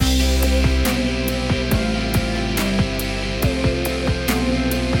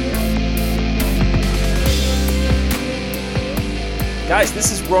Guys,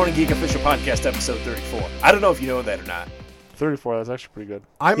 this is Ronin Geek Official Podcast, episode 34. I don't know if you know that or not. 34, that's actually pretty good.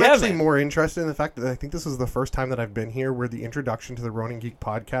 I'm actually more interested in the fact that I think this is the first time that I've been here where the introduction to the Ronin Geek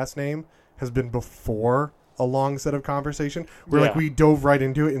Podcast name has been before a long set of conversation, where like we dove right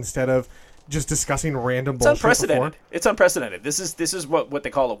into it instead of just discussing random bullshit. It's unprecedented. Before. It's unprecedented. This is what they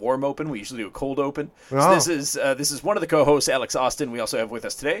call a warm open. We usually do a cold open. Oh. So this is one of the co-hosts, Alex Austin. We also have with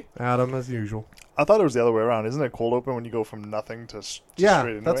us today Adam, as usual. I thought it was the other way around. Isn't it cold open when you go from nothing to straight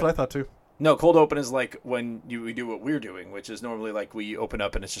into that's it? what I thought too. No, cold open is like when we do what we're doing, which is normally like we open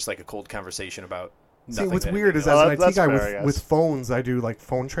up and it's just like a cold conversation about nothing. See, what's that weird is anybody as an IT guy fair, with phones, I do like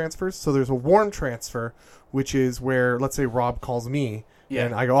phone transfers. So there's a warm transfer, which is where, let's say Rob calls me,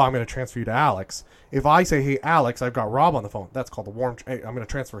 and I go, I'm going to transfer you to Alex. If I say, hey, Alex, I've got Rob on the phone, that's called a warm I'm going to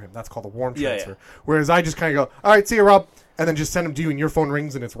transfer him. That's called a warm transfer. Whereas I just kind of go, all right, see you, Rob, and then just send him to you, and your phone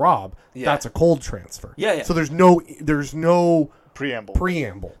rings, and it's Rob. Yeah. That's a cold transfer. Yeah. So there's no preamble.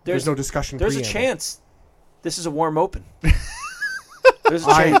 There's no discussion There's preamble. a chance this is a warm open. There's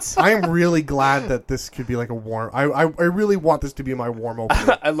a chance. I am really glad that this could be like a warm... I really want this to be my warm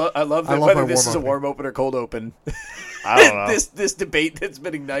opening. I love that love whether my this warm is a opening. warm open or cold open. I don't know. This debate that's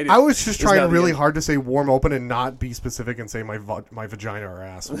been ignited. I was just is now trying the really end. hard to say warm open and not be specific and say my vagina or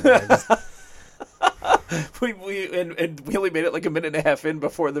ass. We only made it like a minute and a half in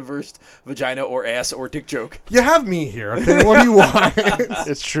before the first vagina or ass or dick joke. You have me here, okay? What do you want?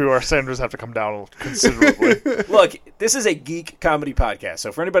 It's true. Our standards have to come down considerably. Look, this is a geek comedy podcast.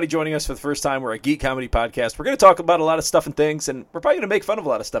 So for anybody joining us for the first time, we're a geek comedy podcast. We're going to talk about a lot of stuff and things, and we're probably going to make fun of a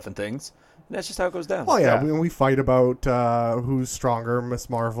lot of stuff and things. And that's just how it goes down. Well, yeah, we fight about who's stronger, Miss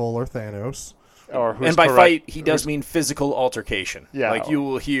Marvel or Thanos. Or who's And by correct. fight, he does mean physical altercation. Yeah. Like you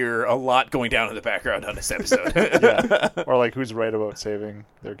will hear a lot going down in the background on this episode. Yeah. Or like who's right about saving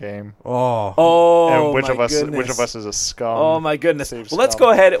their game. Oh, And which my of us goodness. is a scum. Oh my goodness! Save Well, let's scum.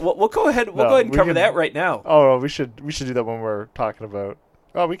 go ahead. We'll go ahead. We'll No, go ahead and we cover can- that right now. Oh, we should do that when we're talking about...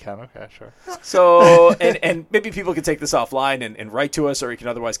 Oh, we can. Okay, sure. So, and maybe people can take this offline and write to us, or you can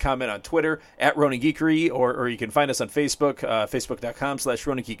otherwise comment on Twitter at Ronin Geekery, or you can find us on Facebook,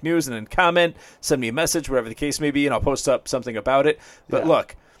 facebook.com/Ronin Geek News, and then comment, send me a message, whatever the case may be, and I'll post up something about it. But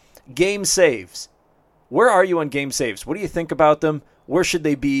look, game saves. Where are you on game saves? What do you think about them? Where should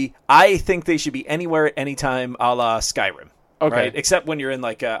they be? I think they should be anywhere at any time, a la Skyrim. Okay. Right? Except when you're in,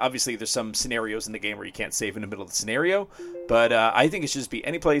 like, obviously there's some scenarios in the game where you can't save in the middle of the scenario. But I think it should just be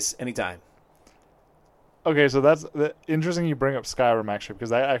any place, anytime. Okay, so that's interesting you bring up Skyrim, actually,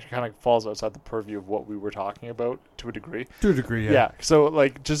 because that actually kind of falls outside the purview of what we were talking about to a degree. To a degree, yeah. Yeah, so,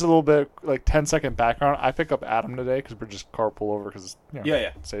 like, just a little bit, like, 10-second background. I pick up Adam today because we're just carpool over because,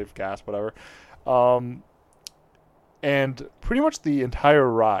 save gas, whatever. And pretty much the entire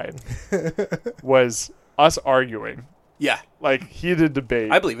ride was us arguing. Yeah. Like, heated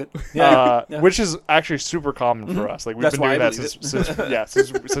debate. I believe it. Yeah. Which is actually super common for us. Like we've That's been why doing I that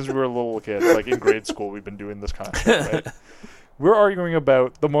since we were little kids. Like in grade school, we've been doing this kind of shit. Right? We're arguing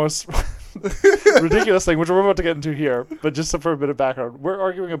about the most ridiculous thing, which we're about to get into here. But just for a bit of background, we're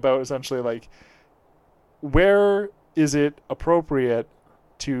arguing about essentially like where is it appropriate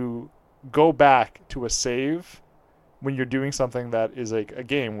to go back to a save when you're doing something that is like a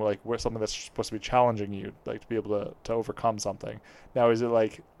game, like where something that's supposed to be challenging you, like to be able to overcome something. Now, is it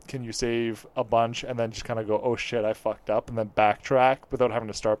like, can you save a bunch and then just kind of go, oh shit, I fucked up, and then backtrack without having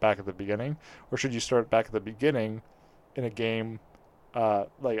to start back at the beginning? Or should you start back at the beginning in a game?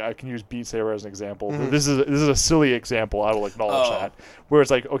 Like I can use Beat Saber as an example. Mm-hmm. This is a silly example. I will acknowledge Oh. that. Where it's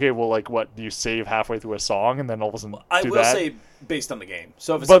like, okay, well, like what do you save halfway through a song and then all of a sudden I do will that? say based on the game.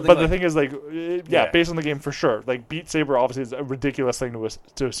 So if it's But something the like, thing is, like, Yeah. based on the game for sure. Like Beat Saber, obviously, is a ridiculous thing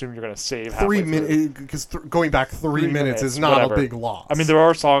to assume you're going to save. 3 minutes, because going back 3 minutes is not whatever. a big loss. I mean, there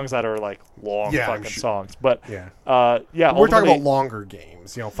are songs that are like long fucking sure. songs, but Yeah. yeah. We're talking ultimately- about longer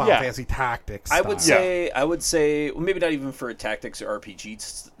games, Final Fantasy Tactics. I would style. say, well, maybe not even for a tactics or RPG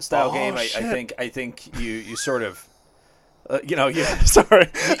style Oh, game. shit. I think you sort of, you Sorry.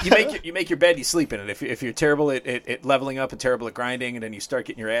 you make your bed, you sleep in it. If you're terrible at leveling up and terrible at grinding, and then you start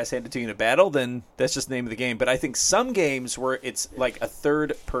getting your ass handed to you in a battle, then that's just the name of the game. But I think some games where it's like a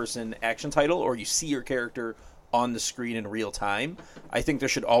third person action title, or you see your character on the screen in real time, I think there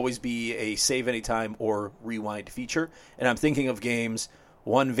should always be a save anytime or rewind feature. And I'm thinking of games.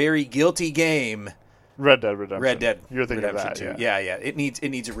 One very guilty game. Red Dead Redemption. Red Dead. You're thinking Redemption of that, 2. Yeah. It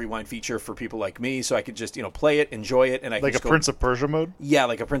needs a rewind feature for people like me, so I could just play it, enjoy it, and I Like can a Prince of Persia mode. Yeah,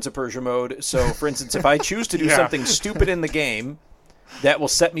 like a Prince of Persia mode. So, for instance, if I choose to do Yeah. something stupid in the game, that will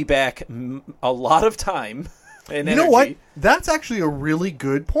set me back a lot of time and You energy. know what? That's actually a really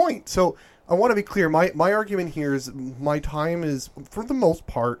good point. So I want to be clear. My argument here is my time is, for the most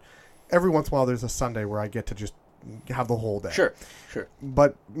part, every once in a while there's a Sunday where I get to just have the whole day. Sure.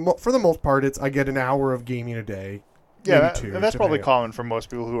 But for the most part, I get an hour of gaming a day. Yeah, maybe 2, and that's probably depending common for most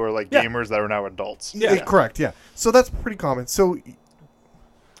people who are like Yeah. gamers that are now adults. on- correct. Yeah. So that's pretty common. So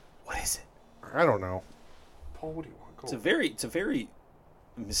What is it? I don't know. Paul, what do you want? Go. It's a very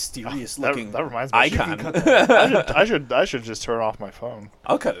mysterious That looking reminds me. icon. I should just turn off my phone.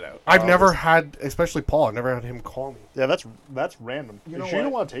 I'll cut it out. I've never had, especially Paul. I've never had him call me. Yeah, that's random. You know You don't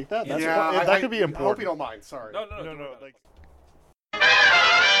what? want to take that? That's Yeah, that could be I hope important. you don't mind. Sorry. No. Like,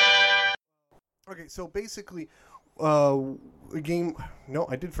 Okay, so basically, a game. No,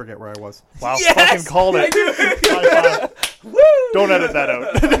 I did forget where I was. wow, Yes! fucking called it. High five. Woo! Don't edit that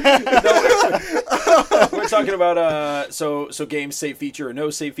out. We're talking about so game save feature or no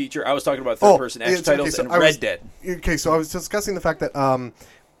save feature. I was talking about third person action titles and Red Dead. Okay, so I was discussing the fact that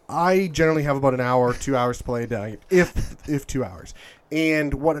I generally have about an hour, 2 hours to play a day, if 2 hours.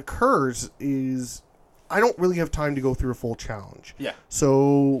 And what occurs is I don't really have time to go through a full challenge. Yeah.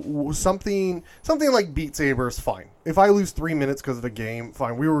 So something like Beat Saber is fine. If I lose 3 minutes because of a game,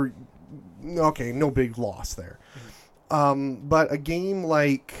 fine. We were okay, no big loss there. But a game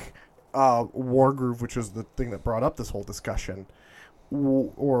like Wargroove, which was the thing that brought up this whole discussion,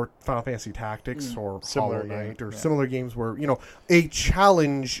 or Final Fantasy Tactics, or Similar Hollow Knight, game, or yeah. similar games where a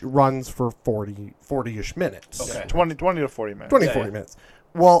challenge runs for 40-ish minutes. Okay. 20 to 40 minutes. 20, Yeah, 40 yeah. minutes.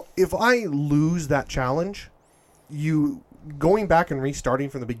 Well, if I lose that challenge, going back and restarting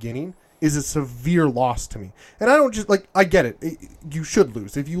from the beginning is a severe loss to me. And I don't just, I get it. You should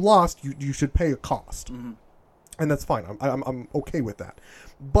lose. If you lost, you should pay a cost. Mm-hmm. And that's fine. I'm okay with that.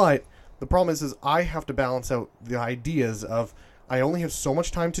 But the problem is I have to balance out the ideas of, I only have so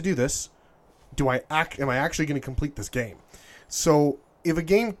much time to do this. Am I actually going to complete this game? So if a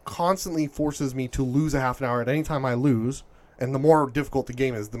game constantly forces me to lose a half an hour at any time I lose, and the more difficult the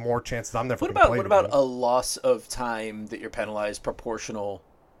game is, the more chances I'm never going to play What the about game. a loss of time that you're penalized proportional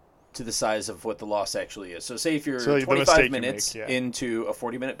to the size of what the loss actually is? So say if you're So the 25 mistake you minutes make, yeah. into a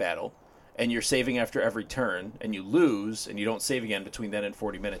 40-minute battle and you're saving after every turn and you lose and you don't save again between then and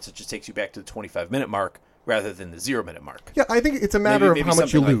 40 minutes, it just takes you back to the 25-minute mark rather than the 0-minute mark. Yeah, I think it's a matter Maybe of how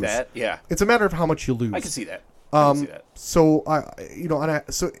much you something lose. like that. Yeah, It's a matter of how much you lose. I can see that. I can see that. So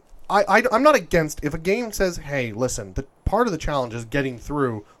I'm not against if a game says, "Hey, listen, the part of the challenge is getting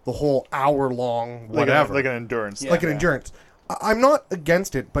through the whole hour-long whatever, like an endurance. Yeah. like an endurance." I'm not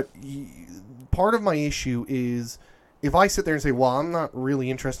against it, but part of my issue is if I sit there and say, "Well, I'm not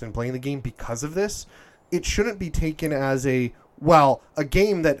really interested in playing the game because of this," it shouldn't be taken as a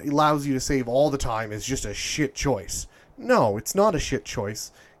game that allows you to save all the time is just a shit choice. No, it's not a shit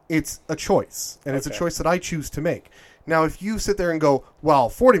choice. It's a choice, and it's a choice that I choose to make. Now, if you sit there and go, well,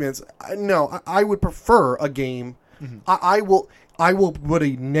 40 minutes, no, I would prefer a game. Mm-hmm. I will put a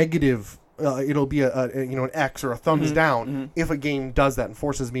negative, it'll be an X or a thumbs down if a game does that and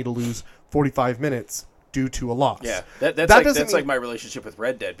forces me to lose 45 minutes due to a loss. Yeah, that's doesn't like mean- my relationship with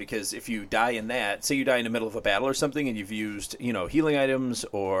Red Dead, because if you die in that, say you die in the middle of a battle or something, and you've used healing items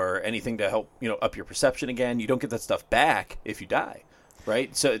or anything to help up your perception again, you don't get that stuff back if you die,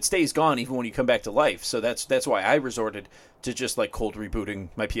 right? So it stays gone even when you come back to life. So that's why I resorted to just like cold rebooting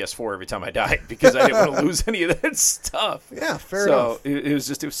my PS4 every time I died, because I didn't want to lose any of that stuff. Yeah, fair enough. So it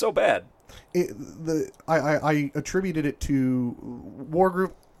was so bad. I attributed it to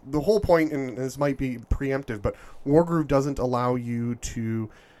Wargroove. The whole point, and this might be preemptive, but Wargroove doesn't allow you to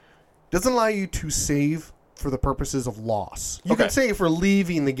save for the purposes of loss. You Okay. can save for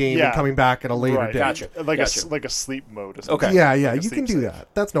leaving the game Yeah. and coming back at a later Right. date. Gotcha. Like Gotcha. like a sleep mode. Or something. Okay. Yeah, Like a you can sleep do save. that.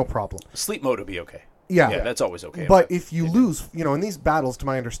 That's no problem. Sleep mode would be okay. Yeah. Yeah, that's always okay. But if you lose, in these battles, to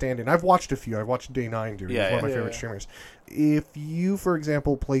my understanding, I've watched a few. I've watched Day 9 do. He's Yeah, one of my yeah. favorite streamers. If you, for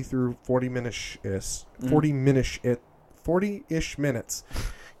example, play through 40-ish minutes,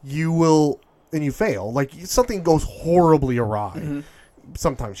 you will, and you fail. Like, something goes horribly awry.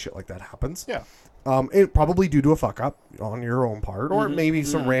 Sometimes shit like that happens. Yeah. It probably due to a fuck up on your own part, or maybe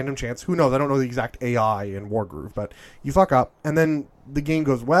some random chance. Who knows? I don't know the exact AI in Wargroove, but you fuck up, and then the game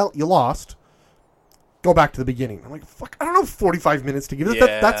goes, well, you lost. Go back to the beginning. I'm like, fuck, I don't know 45 minutes to give it.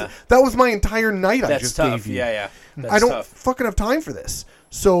 Yeah. That was my entire night I that's just tough. gave you. Yeah. That's I don't tough. fucking have time for this.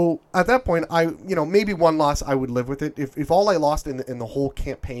 So at that point, maybe one loss I would live with it. If all I lost in the whole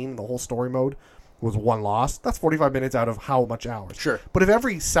campaign, the whole story mode, was one loss, that's 45 minutes out of how much hours? Sure. But if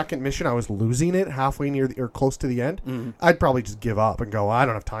every second mission I was losing it halfway near or close to the end, I'd probably just give up and go, I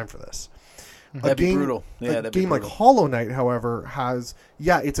don't have time for this. That'd be brutal. Yeah, a that'd be game like brutal. Hollow Knight, however,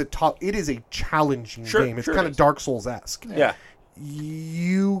 it is a challenging Sure, game. It's sure kind it of is. Dark Souls-esque. Yeah.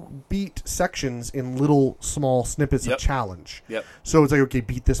 you beat sections in little small snippets Yep. of challenge. Yep. So it's like, okay,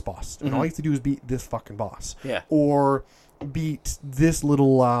 beat this boss. And all you have to do is beat this fucking boss. Yeah. Or beat this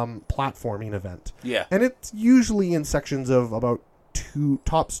little platforming event. Yeah. And it's usually in sections of about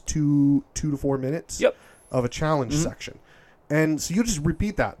tops 2 to 4 minutes Yep. of a challenge section. And so you just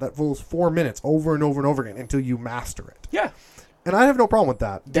repeat that full 4 minutes over and over and over again until you master it. Yeah. And I have no problem with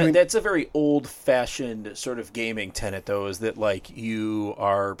that. That's a very old-fashioned sort of gaming tenet, though, is that, like, you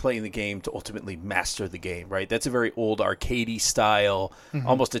are playing the game to ultimately master the game, right? That's a very old arcadey style,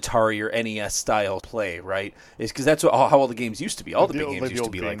 almost Atari or NES style play, right? It's because that's how all the games used to be. All the big games used to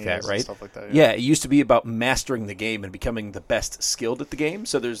be like that, right? Stuff like that, Yeah, it used to be about mastering the game and becoming the best skilled at the game.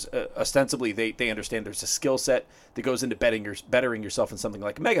 So there's ostensibly they understand there's a skill set that goes into bettering yourself in something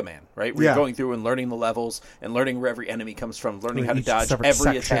like Mega Man, right? Where you're going through and learning the levels and learning where every enemy comes from, learning how to Each dodge separate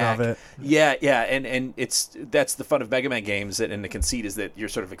every section attack. of it. Yeah, and that's the fun of Mega Man games, and the conceit is that you're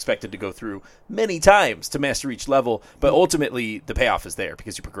sort of expected to go through many times to master each level, but ultimately the payoff is there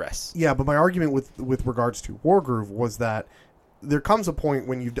because you progress. Yeah, but my argument with regards to Wargroove was that there comes a point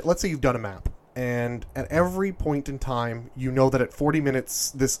when let's say you've done a map, and at every point in time, you know that at 40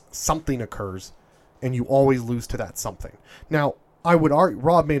 minutes this something occurs, and you always lose to that something. Now, I would argue,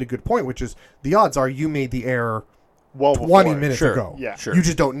 Rob made a good point, which is the odds are you made the error 20 minutes ago. Yeah. Sure. You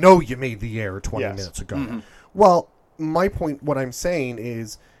just don't know you made the error 20 Yes. minutes ago. Well, my point, what I'm saying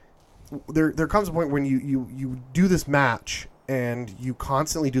is there comes a point when you do this match and you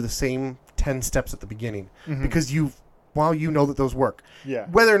constantly do the same 10 steps at the beginning because you know that those work. Yeah.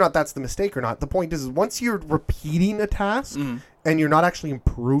 Whether or not that's the mistake or not, the point is once you're repeating a task and you're not actually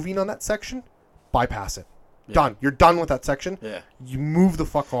improving on that section, bypass it. Done. You're done with that section. Yeah. You move the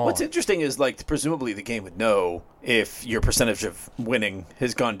fuck on. What's interesting is, like, presumably the game would know if your percentage of winning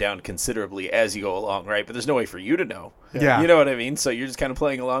has gone down considerably as you go along, right? But there's no way for you to know. Yeah. You know what I mean? So you're just kind of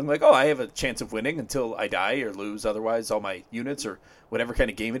playing along like, oh, I have a chance of winning until I die or lose otherwise all my units or whatever kind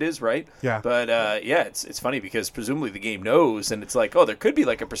of game it is, right? Yeah. But, it's funny because presumably the game knows, and it's like, oh, there could be,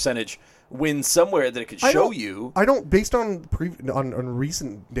 like, a percentage win somewhere that it could show you. I don't, based on on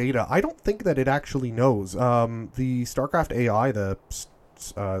recent data, I don't think that it actually knows. The StarCraft AI,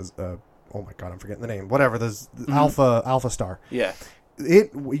 oh my god, I'm forgetting the name. Whatever, Alpha Star. Yeah.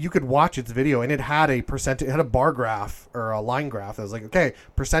 You could watch its video and it had a percentage, it had a bar graph or a line graph that was like, okay,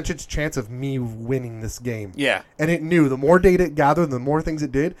 percentage chance of me winning this game. Yeah. And it knew the more data it gathered, the more things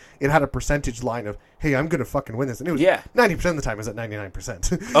it did, it had a percentage line of, hey, I'm going to fucking win this. And it was 90% of the time it was at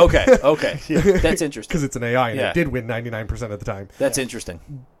 99%. Okay. That's interesting. Because it's an AI and Yeah. it did win 99% of the time. That's interesting.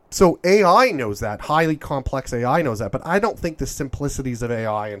 So AI knows that. Highly complex AI knows that. But I don't think the simplicities of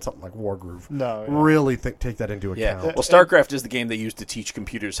AI and something like Wargroove really take that into Yeah. account. Well, StarCraft is the game they used to teach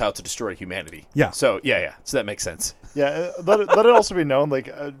computers how to destroy humanity. Yeah. So, So that makes sense. Yeah, let it also be known, like,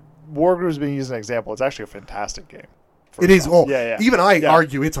 Wargroove is being used as an example. It's actually a fantastic game. It is. Oh, Yeah. Even I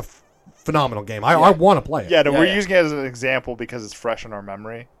argue it's a phenomenal game. I want to play it. Yeah, no, we're using it as an example because it's fresh in our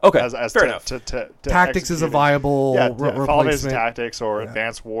memory. Okay, as fair enough. To Tactics is a execute it. viable Final Fantasy replacement. Tactics or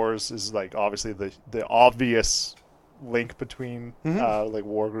Advanced Wars is like obviously the obvious link between like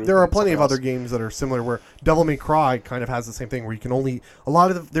Wargroove. There are and plenty something of other else. games that are similar where Devil May Cry kind of has the same thing where you can only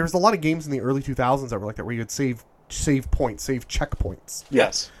there's a lot of games in the early 2000s that were like that where you would save points, save checkpoints.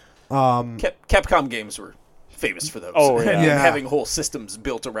 Yes. Capcom games were famous for those. Oh, yeah. And Yeah. having whole systems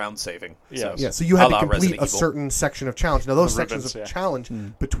built around saving. Yes. Yeah, so you had a to la complete Resident a Evil. certain section of challenge. Now those The sections ribbons, of yeah. challenge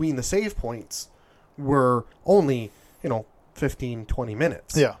between the save points were only 15, 20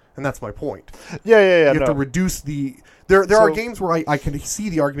 minutes. Yeah. And that's my point. Yeah. You have to reduce the... There So- are games where I can see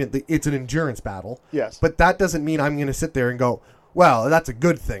the argument that it's an endurance battle. Yes. But that doesn't mean I'm going to sit there and go, well, that's a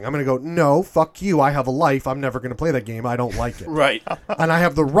good thing. I'm going to go, no, fuck you. I have a life. I'm never going to play that game. I don't like it. Right. And I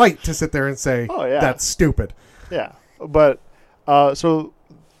have the right to sit there and say, Oh, yeah. that's stupid. Yeah, but so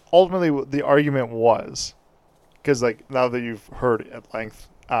ultimately the argument was because like now that you've heard at length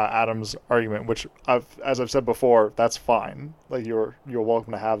Adam's argument, which as I've said before, that's fine. Like you're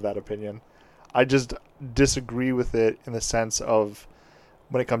welcome to have that opinion. I just disagree with it in the sense of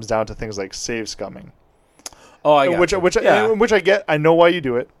when it comes down to things like save scumming. Oh, I got which I get. I know why you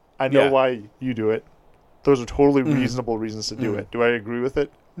do it. I know Yeah. why you do it. Those are totally reasonable reasons to do it. Do I agree with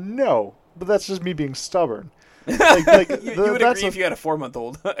it? No, but that's just me being stubborn. Like, you would agree if you had a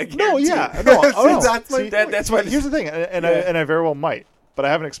 4-month-old. No, yeah, no. That's my See, point. that's why. Here's the thing, and I very well might, but I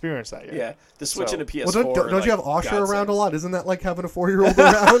haven't experienced that yet. Yeah, the Switch So- and a PS4. Well, don't you have Osher God around sakes. a lot? Isn't that like having a 4-year-old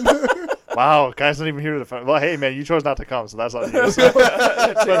around? Wow, guy's not even here to defend. Well, hey man, you chose not to come, so that's on you.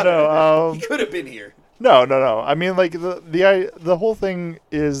 But no, You could have been here. no. I mean, like the whole thing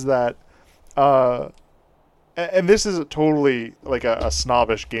is that and this is totally like a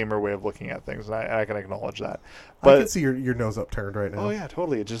snobbish gamer way of looking at things, and I can acknowledge that. I But can see your nose upturned right now. oh yeah,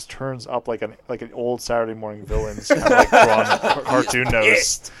 totally. It just turns up like an old Saturday morning villain's kind of like drawn cartoon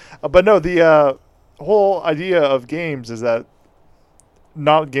nose. But no, the whole idea of games is that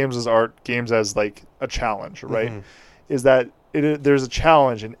not games as art, games as like a challenge, right? Mhm. Is that there's a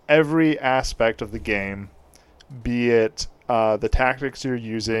challenge in every aspect of the game, be it the tactics you're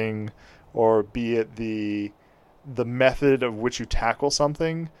using, or be it the method of which you tackle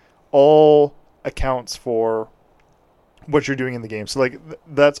something, all accounts for what you're doing in the game. So like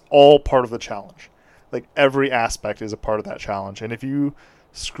that's all part of the challenge. Like every aspect is a part of that challenge. And if you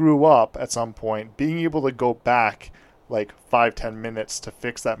screw up at some point, being able to go back like 5-10 minutes to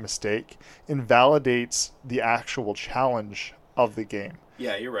fix that mistake invalidates the actual challenge of the game.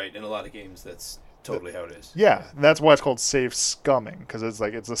 Yeah, you're right. In a lot of games, that's totally how it is. Yeah, that's why it's called save scumming, because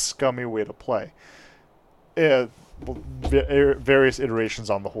it's a scummy way to play. Various iterations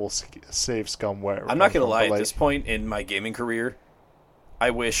on the whole save scum way. I'm not going to lie, at this point in my gaming career, I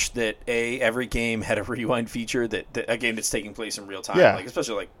wish that every game had a rewind feature that a game that's taking place in real time, Yeah. like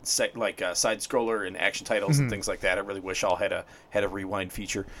especially like side scroller and action titles and things like that. I really wish all had a rewind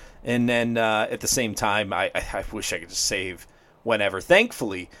feature. And then at the same time, I wish I could just save whenever.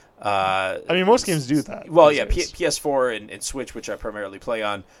 Thankfully, I mean, most games do that. well, these yeah, days. PS4 and Switch, which I primarily play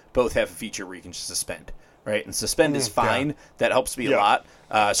on, both have a feature where you can just suspend. Right, and suspend is fine. Yeah. That helps me a lot.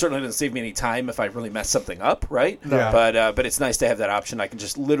 Certainly doesn't save me any time if I really mess something up, right? Yeah. But it's nice to have that option. I can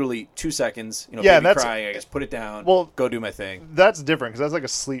just literally 2 seconds, Yeah, baby that's- crying. I just put it down. Well, go do my thing. That's different because that's like a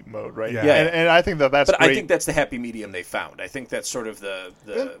sleep mode, right? Yeah. Yeah. And I think that's But great. I think that's the happy medium they found. I think that's sort of the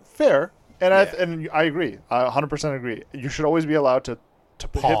fair, and Yeah. I agree. I 100% agree. You should always be allowed to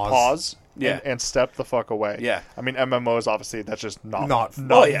hit pause. Yeah. And step the fuck away. Yeah. I mean, MMOs obviously that's just not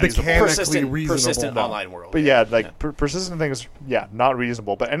Oh, yeah, mechanically persistent reasonable. online world. But yeah, like persistent things, not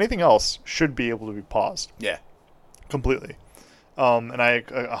reasonable. But anything else should be able to be paused yeah. completely. And I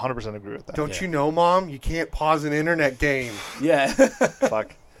 100% agree with that. Don't Yeah. you know, Mom? You can't pause an internet game. Yeah.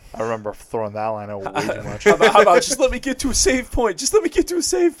 Fuck. I remember throwing that line out way too much. How about just let me get to a save point? Just let me get to a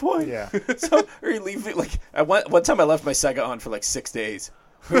save point. Yeah. So, or you leave me like one time I left my Sega on for like 6 days.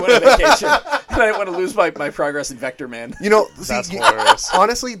 We went on vacation, and I didn't want to lose my progress in Vector Man. You know, That's see, hilarious.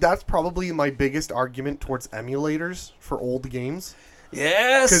 honestly, that's probably my biggest argument towards emulators for old games.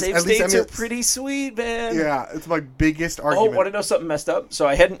 Yeah, 'Cause save at least states are pretty sweet, man. Yeah, it's my biggest Oh, argument. want to know something messed up? So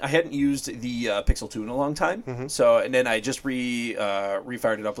I hadn't used the Pixel 2 in a long time. Mm-hmm. So and then I just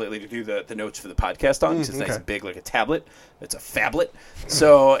refired it up lately to do the notes for the podcast on. 'Cause it's nice okay. and big like a tablet. It's a phablet.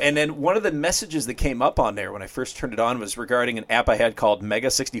 So and then one of the messages that came up on there when I first turned it on was regarding an app I had called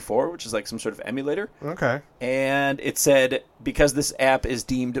Mega 64, which is like some sort of emulator. Okay. And it said, because this app is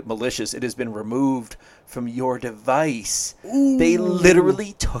deemed malicious, it has been removed from your device. They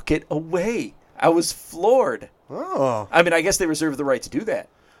literally took it away. I was floored. Oh. I mean, I guess they reserve the right to do that.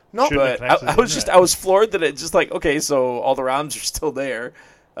 No, Shouldn't have But connected I to was the just, internet. I was floored that it just like, okay, so all the ROMs are still there,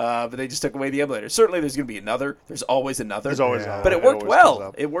 but they just took away the emulator. Certainly there's going to be another. There's always another. There's always Yeah. another. But it worked always comes well.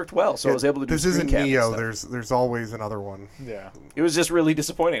 up. It worked well, so I was able to do this screen isn't cap and Neo. stuff. There's always another one. Yeah. It was just really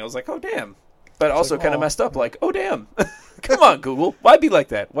disappointing. I was like, oh, damn. But also like, kind oh. of messed up. Like, oh, damn. Come on, Google. Why be like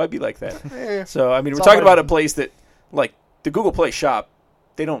that? Why be like that? Eh. So, I mean, we're all talking right. about a place that, like, the Google Play shop,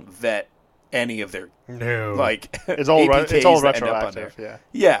 they don't vet any of their, No. like, It's all APKs it's all that end up on there. retroactive.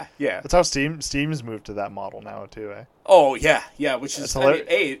 Yeah. Yeah. That's how Steam's moved to that model now too. Oh, yeah, which is, It's I mean,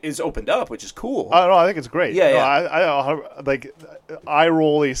 hilarious. is opened up, which is cool. No, I think it's great. Yeah, No, yeah. I like eye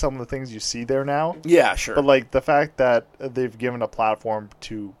rolly some of the things you see there now, Yeah, sure. but like the fact that they've given a platform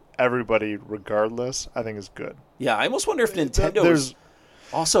to everybody regardless, I think is good. Yeah, I almost wonder if Nintendo There's is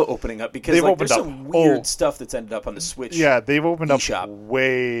also opening up because They've like, there's opened up. some weird Oh. stuff that's ended up on the Switch. yeah, they've opened up eShop.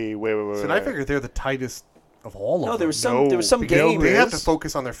 way. And I figured they're the tightest of all of No, them. there was some No, there was some because game. They have to is.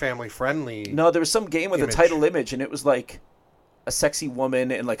 focus on their family-friendly. No, there was some game with Image. a title image, and it was like a sexy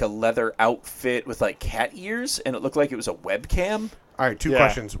woman in like a leather outfit with like cat ears, and it looked like it was a webcam. All right, two Yeah.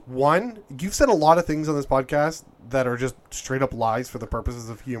 questions. One, you've said a lot of things on this podcast that are just straight up lies for the purposes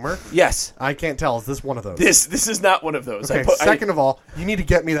of humor. Yes, I can't tell. Is this one of those? this is not one of those. Okay, second of all, you need to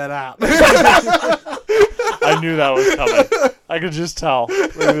get me that app. I knew that was coming. I could just tell.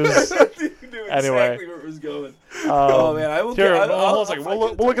 It was, knew Anyway. exactly where it was going. Oh man, I will. here, I'll, hold on a I'll second. find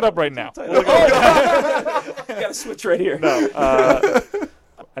We'll look it up right now. We'll look it up. I got a switch right here.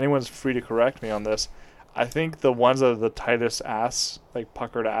 Anyone's free to correct me on this. I think the ones that are the tightest ass, like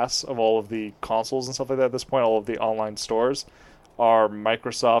puckered ass of all of the consoles and stuff like that at this point, all of the online stores, are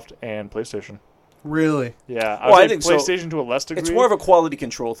Microsoft and PlayStation. Really? Yeah, Well, I would say think so. PlayStation to a less degree. It's more of a quality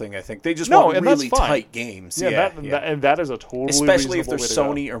control thing, I think. They just No, want and that's really fine. tight games. yeah, Yeah, and that is a totally especially if they're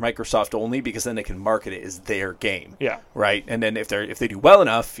reasonable way to go. Sony or Microsoft only, because then they can market it as their game. Yeah. Right, and then if they do well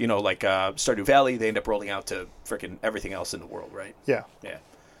enough, like Stardew Valley, they end up rolling out to freaking everything else in the world, right? Yeah. Yeah.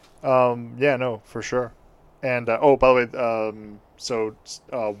 Yeah, no, for sure. And by the way,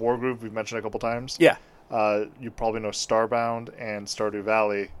 Wargroove we've mentioned a couple times. Yeah. You probably know Starbound and Stardew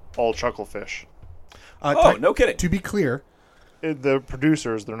Valley, all Chucklefish. No kidding. To be clear, The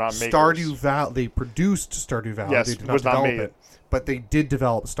producers, they're not makers. Stardew Valley. They produced Stardew Valley. Yes, they did not was not develop made. it, but they did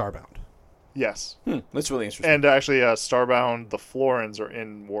develop Starbound. Yes. That's really interesting. And actually, Starbound, the Florins are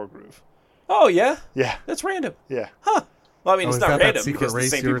in Wargroove. Oh yeah, Yeah. that's random. Yeah. Huh. Well, I mean, Oh, it's is not that that random secret because the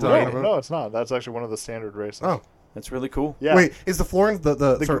race same you were people. talking Are, about? No, it's not. That's actually one of the standard races. Oh, that's really cool. Yeah. wait, is the Florins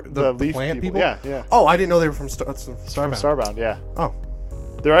the leaf plant people? Yeah, yeah. Oh, I didn't know they were from From Starbound. Starbound, yeah. Oh,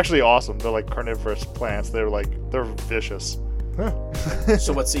 They're actually awesome. They're like carnivorous plants. They're vicious. huh.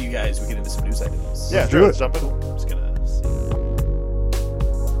 So what say you guys? We get into some news items. Yeah, do sure. it. Let's jump in. I'm just gonna. See.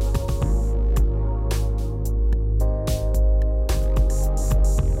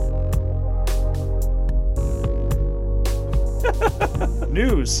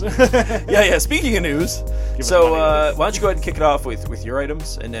 News. Yeah. Speaking of news, us so money. why don't you go ahead and kick it off with your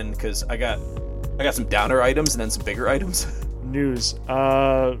items, and then because I got some downer items and then some bigger items. News.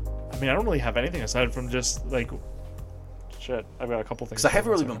 I mean, I don't really have anything aside from just like shit. I've got a couple things. Because I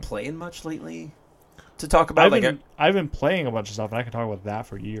haven't really been playing much lately to talk about. I've been playing a bunch of stuff, and I can talk about that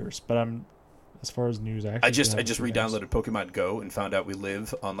for years. But as far as news, I just re-downloaded Pokemon Go and found out we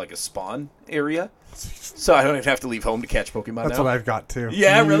live on like a spawn area, so I don't even have to leave home to catch Pokemon. That's now. what I've got too.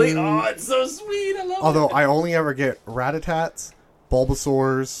 Yeah, really. Oh, it's so sweet. I love Although it. I only ever get Rattatats,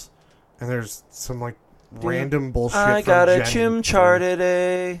 Bulbasaurs, and there's some like random bullshit. I from got a Gen Chimchar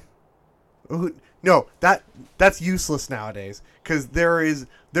today. Ooh, no, that's useless nowadays because there's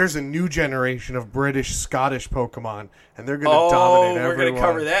a new generation of British Scottish Pokemon, and they're going to dominate everyone. We're going to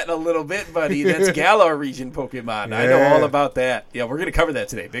cover that in a little bit, buddy. That's Galar region Pokemon. I know Yeah. all about that. Yeah, we're going to cover that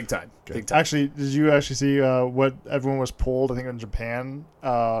today, big time. Big time. Actually, did you actually see what everyone was polled? I think in Japan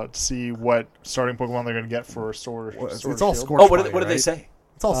to see what starting Pokemon they're going to get for Sword. Well, it's Sword all Shield. Scorch Oh, what Bunny, did they right? say?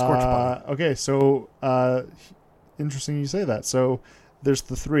 It's all Scorch Bunny. Okay, so interesting you say that. So there's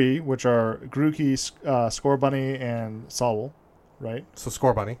the three, which are Grookey, Scorbunny, and Sobble, right? So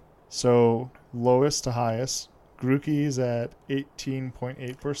Score Bunny. So lowest to highest, Grookey's at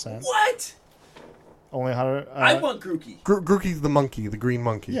 18.8%. What? Only 100. I want Grookey. Grookey's the monkey, the green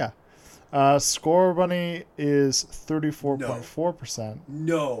monkey. Yeah. Scorbunny is 34.4%,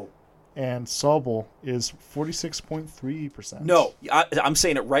 No. and Sobble is 46.3%. No. I'm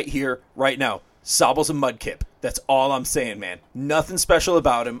saying it right here, right now. Sobble's a mudkip. That's all I'm saying, man. Nothing special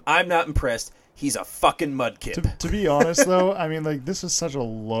about him. I'm not impressed. He's a fucking mudkip. To be honest, though, I mean, like, this is such a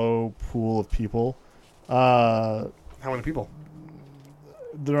low pool of people. How many people?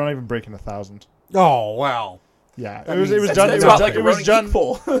 They're not even breaking 1,000. Oh wow. Yeah, That it was means- done. That's It about was, like a it was Ronin done. Geek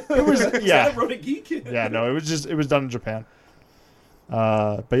poll. It was yeah, Is that a Ronin Geek? yeah. No, it was done in Japan.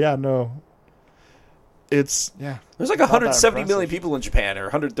 But yeah, no. It's There's like Not that 170 million impressive. people in Japan, or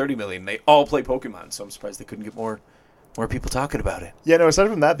 130 million. They all play Pokemon, so I'm surprised they couldn't get more people talking about it. Yeah, no. Aside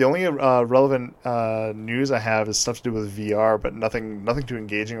from that, the only relevant news I have is stuff to do with VR, but nothing too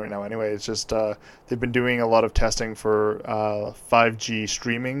engaging right now. Anyway, it's just they've been doing a lot of testing for 5G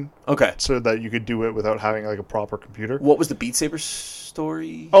streaming, Okay. so that you could do it without having like a proper computer. What was the Beat Saber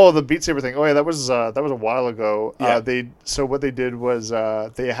story? Oh, the Beat Saber thing. Oh yeah, that was a while ago. Yeah. So what they did was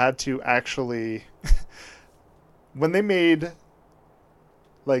they had to actually when they made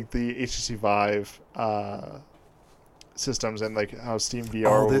like the HTC Vive systems and like how Steam VR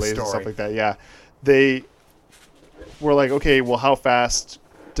Oh, this overlays and story. stuff like that. Yeah, they were like, okay, well, how fast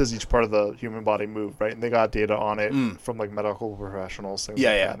does each part of the human body move, right? And they got data on it from like medical professionals. Things Yeah,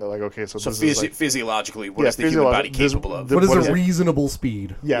 like yeah. that. And they're like, okay, so So this is like, physiologically, what Yeah, is the human body physiologic- this- capable of? the- What is what a is it? reasonable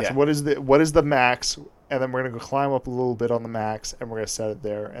speed? yeah. Yeah. So what is the max? And then we're gonna go climb up a little bit on the max, and we're gonna set it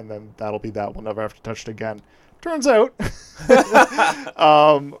there, and then that'll be that. We'll never have to touch it again. Turns out,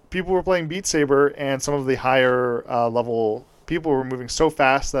 people were playing Beat Saber, and some of the higher level people were moving so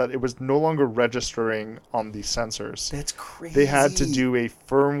fast that it was no longer registering on the sensors. That's crazy. They had to do a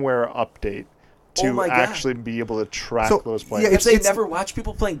firmware update Oh to my God. actually be able to track So, those yeah, players. If they it's- never watch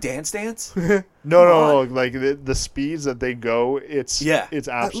people playing Dance Dance? No, like the speeds that they go, it's Yeah. it's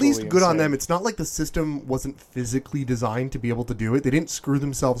At absolutely least good on insane. them. It's not like the system wasn't physically designed to be able to do it. They didn't screw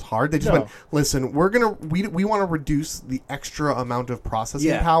themselves hard. They just No. went, listen, we want to reduce the extra amount of processing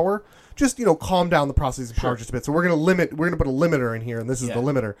Yeah. power. Just calm down the processing power just a bit. So we're gonna put a limiter in here, and this is Yeah. the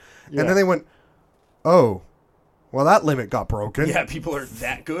limiter. Yeah. And then they went, oh, well, that limit got broken. Yeah, people are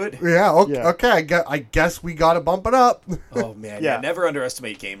that good. Yeah, okay, Yeah. okay, I guess we got to bump it up. Oh man, Yeah. yeah. Never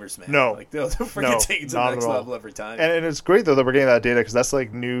underestimate gamers, man. No. Like they'll freaking No, take it to not the at next all. level every time. And it's great though that we're getting that data because that's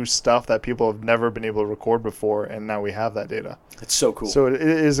like new stuff that people have never been able to record before, and now we have that data. It's so cool. So it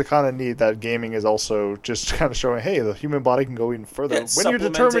is a kind of neat that gaming is also just kind of showing, hey, the human body can go even further Yeah, it's when you're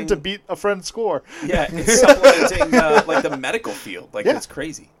determined to supplementing- beat a friend's score. yeah, it's supplementing like the medical field. Like Yeah. it's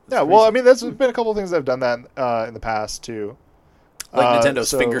crazy. It's Yeah, well, crazy. I mean, there's been a couple of things that have done that in the past too. Like Nintendo's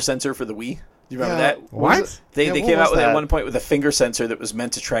so- finger sensor for the Wii. Do you remember Yeah, that? What? was it? They Yeah, what came was out with that? at one point with a finger sensor that was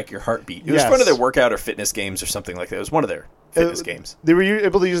meant to track your heartbeat. It was Yes. one of their workout or fitness games or something like that. It was one of their fitness It- games. They were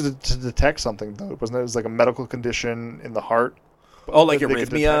able to use it to detect something though, wasn't it? It was like a medical condition in the heart. Oh, like that they could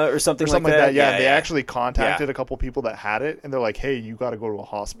arrhythmia detect- or something like like that. Yeah, Yeah, they yeah. actually contacted a couple people that had it, and they're like, "Hey, you got to go to a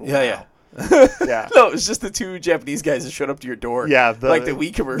hospital." Yeah, now." yeah. Yeah. No, it was just the two Japanese guys that showed up to your door. Yeah, like the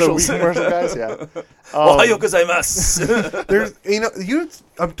Wii commercials. The Wii commercial guys, yeah. Ohayou gozaimasu. There's,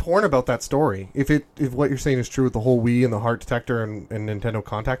 I'm torn about that story. If what you're saying is true with the whole Wii and the heart detector and Nintendo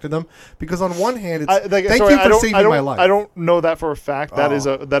contacted them, because on one hand, it's thank you for saving my life. I don't know that for a fact. That is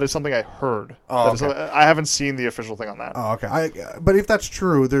Oh. that is something I heard. Oh, That is okay. something- I haven't seen the official thing on that. Oh, okay. But if that's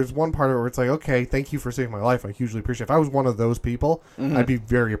true, there's one part of it where it's like, okay, thank you for saving my life. I hugely appreciate it. If I was one of those people, I'd be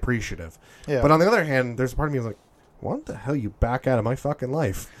very appreciative. Yeah. But on the other hand, there's a part of me that's like, what the hell, you back out of my fucking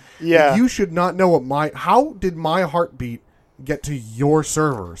life? Yeah. You should not know how did my heartbeat get to your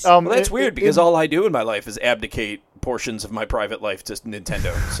servers? Well, that's weird because all I do in my life is abdicate portions of my private life to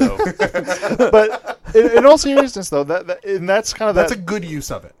Nintendo. So But in all seriousness, though, that's kind of that's a good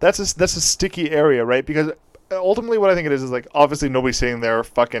use of it. that's a sticky area, right? Because ultimately, what I think it is like obviously nobody's sitting there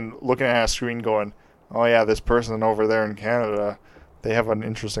fucking looking at a screen going, "Oh yeah, this person over there in Canada, they have an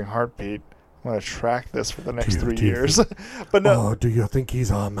interesting heartbeat. I'm gonna track this for the next 3 years." But no, Oh, do you think he's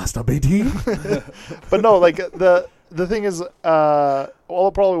masturbating? but no, like the thing is, all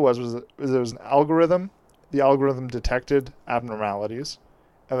it probably was there was an algorithm. The algorithm detected abnormalities,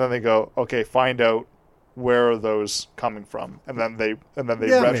 and then they go, okay, find out where are those coming from, and then they Yeah,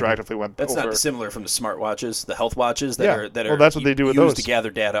 retroactively went that's over. not dissimilar from the smartwatches, the health watches that Yeah. are Well, that's what they do with used those. to gather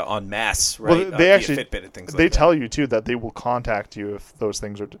data en masse, Well, right? they via actually- Fitbit and things like They that. tell you too that they will contact you if those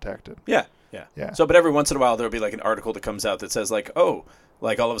things are detected. Yeah. Yeah. So, but every once in a while, there'll be like an article that comes out that says like, oh,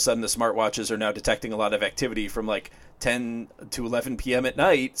 like all of a sudden the smartwatches are now detecting a lot of activity from like 10 to 11 p.m. at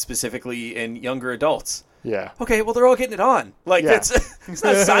night, specifically in younger adults. Yeah. Okay, well, they're all getting it on. Like, Yeah. it's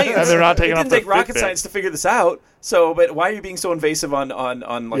not science. And they're not taking it off didn't their take rocket Fitbit. science to figure this out. So, but why are you being so invasive on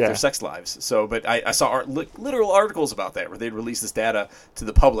like Yeah. their sex lives? So, but I saw literal articles about that where they'd release this data to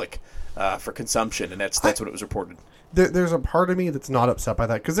the public for consumption, and that's what it was reported. There's a part of me that's not upset by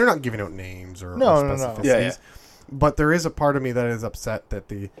that because they're not giving out names or No. specificities. Yeah. But there is a part of me that is upset that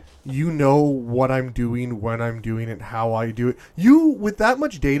you know what I'm doing, when I'm doing it, how I do it. You, with that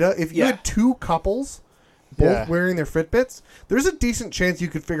much data, if you Yeah. had two couples both Yeah. wearing their Fitbits, there's a decent chance you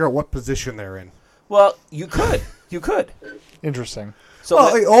could figure out what position they're in. Well, you could. Interesting. So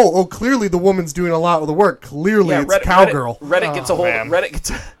Well, let- clearly the woman's doing a lot of the work. Clearly it's Reddit- cowgirl. Reddit gets a hold. man.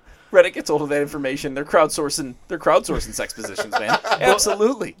 Reddit gets hold of that information. They're crowdsourcing sex positions, man.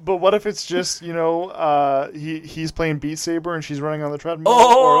 Absolutely. But what if it's just he's playing Beat Saber and she's running on the treadmill,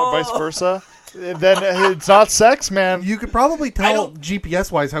 Oh! or vice versa? Then it's not sex, man. You could probably tell don't-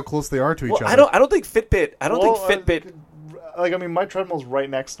 GPS-wise how close they are to each Well, other. I don't think Fitbit. I don't Well, think Fitbit. Like, I mean, my treadmill's right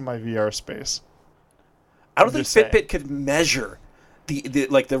next to my VR space. I don't I'm think just saying. Fitbit could measure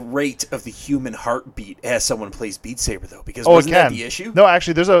the rate of the human heartbeat as someone plays Beat Saber, though, because Oh, it wasn't that can. the issue? No,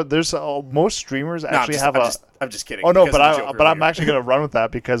 actually, there's most streamers No, actually have I'm just kidding. Oh no, because but of the joke I'm earlier. actually gonna run with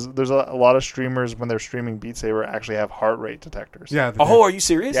that because there's a lot of streamers when they're streaming Beat Saber actually have heart rate detectors. Yeah. they Oh, do. are you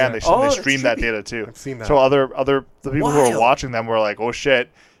serious? Yeah, and they Oh, that's stream that trippy. data too. I've seen that. So the people who are Wild. watching them were like, "Oh shit,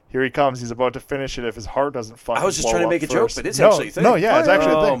 here he comes! He's about to finish it if his heart doesn't fucking." I was just blow trying to up make a joke, first." but it's no, actually a thing. No, yeah, it's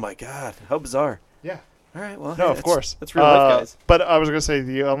actually a Oh thing. my god, how bizarre! Yeah. All right, well, No, hey, of course. that's real life, guys. But I was going to say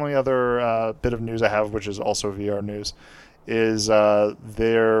the only other bit of news I have, which is also VR news, is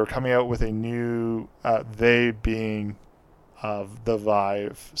they're coming out with a new, they being the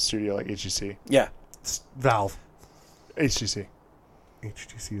Vive studio, like HTC. Yeah, It's Valve. HTC.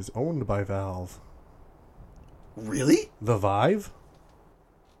 HTC is owned by Valve. really? The Vive?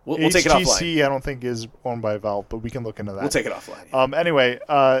 We'll take it offline. HTC, I don't think, is owned by Valve, but we can look into that. We'll take it offline. Anyway,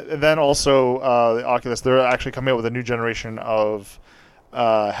 then also the Oculus, they're actually coming out with a new generation of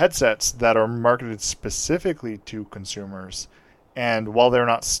headsets that are marketed specifically to consumers. And while they're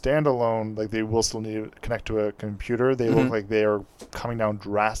not standalone, like they will still need to connect to a computer, they look like they are coming down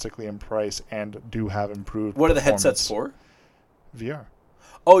drastically in price and do have improved What are the performance. headsets for? VR.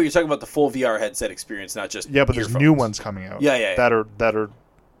 Oh, you're talking about the full VR headset experience, not just Yeah, but earphones. there's new ones coming out. Yeah. That are.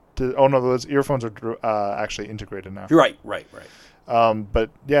 Oh no, those earphones are actually integrated now. Right. But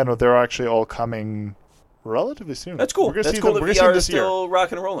yeah, no, they're actually all coming relatively soon. That's cool. We're gonna That's see cool them- that we're gonna see VR them is this year. still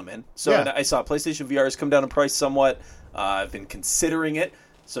rocking and rolling, man. So Yeah. and I saw PlayStation VR has come down in price somewhat. I've been considering it,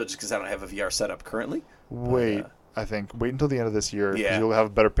 so just because I don't have a VR setup currently. Wait until the end of this year, because Yeah. you'll have a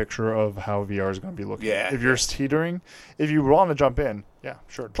better picture of how VR is going to be looking. Yeah. If you're teetering, if you want to jump in, yeah,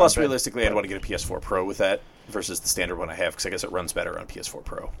 sure. Plus, jump in. realistically, I'd want to get a PS4 Pro with that versus the standard one I have, because I guess it runs better on PS4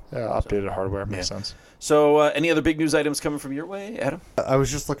 Pro. Yeah, updated hardware makes sense. So, any other big news items coming from your way, Adam? I was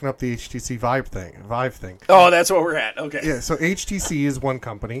just looking up the HTC Vive thing. Oh, that's where we're at. Okay. Yeah, so HTC is one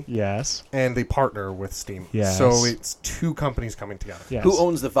company, Yes. and they partner with Steam. Yes. So it's two companies coming together. Yes. Who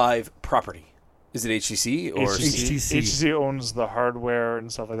owns the Vive property? Is it HTC or HTC? Steam? HTC owns the hardware and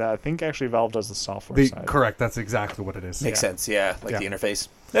stuff like that. I think actually Valve does the software side. Correct, that's exactly what it is. Makes sense, yeah. Like Yeah. the interface.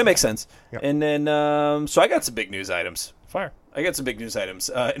 That makes sense. Yeah. And then, so I got some big news items. Fire. In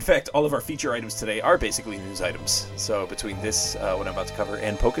fact, all of our feature items today are basically news items. So between this, what I'm about to cover,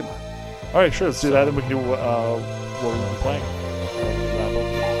 and Pokemon. All right, sure. Let's do that, and we can do what we've been playing. Wrap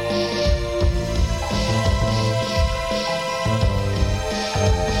up.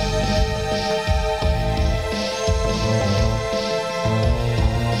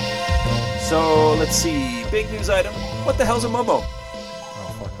 So let's see. Big news item. What the hell's a Momo?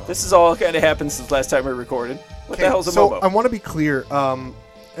 Oh, fuck off. This has all kind of happened since last time we recorded. What the hell's a so Momo? I want to be clear, and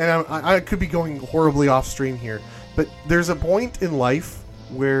I could be going horribly off stream here, but there's a point in life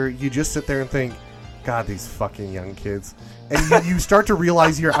where you just sit there and think, God, these fucking young kids. And you start to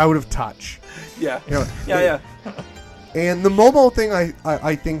realize you're out of touch. Yeah. You know, Yeah. And the Momo thing,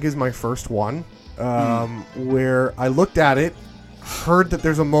 I think, is my first one, where I looked at it, heard that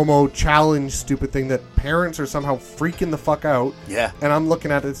there's a Momo challenge stupid thing that parents are somehow freaking the fuck out. Yeah. And I'm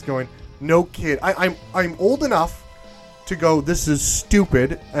looking at it, it's going, no kid. I'm old enough to go, this is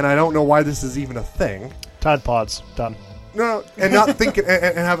stupid, and I don't know why this is even a thing. Tide Pods done. No, and not thinking,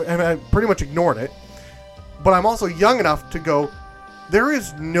 and have pretty much ignored it. But I'm also young enough to go, there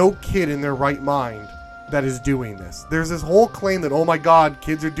is no kid in their right mind that is doing this. There's this whole claim that, oh my God,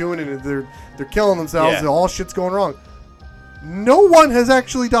 kids are doing it, and they're killing themselves, and all shit's going wrong. No one has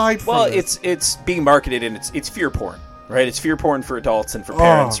actually died from Well, this. it's being marketed, and it's fear porn, right? It's fear porn for adults and for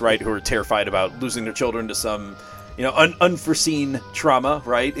parents, right, who are terrified about losing their children to some, unforeseen trauma,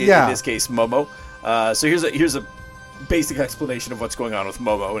 right? In this case, Momo. So here's a basic explanation of what's going on with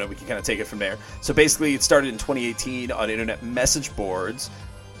Momo, and then we can kind of take it from there. So basically, it started in 2018 on internet message boards,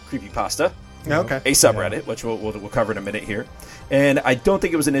 creepypasta. Okay. A subreddit, which we'll cover in a minute here. And I don't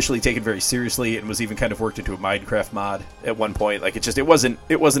think it was initially taken very seriously, and was even kind of worked into a Minecraft mod at one point. Like it wasn't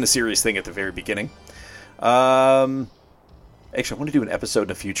a serious thing at the very beginning. Actually, I want to do an episode in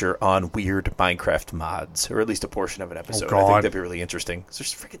the future on weird Minecraft mods, or at least a portion of an episode. God. I think that'd be really interesting.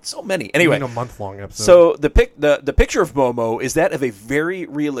 There's freaking so many. Anyway, a month-long episode. so the picture of Momo is that of a very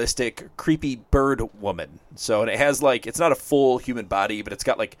realistic, creepy bird woman. So, and it has it's not a full human body, but it's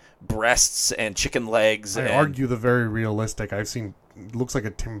got breasts and chicken legs. I argue the very realistic. I've seen, looks like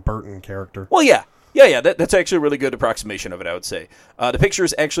a Tim Burton character. Well, yeah. Yeah, that's actually a really good approximation of it, I would say. The picture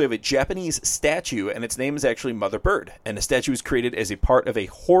is actually of a Japanese statue, and its name is actually Mother Bird. And the statue was created as a part of a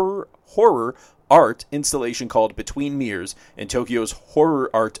horror art installation called Between Mirrors in Tokyo's Horror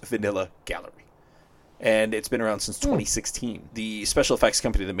Art Vanilla Gallery. And it's been around since 2016. The special effects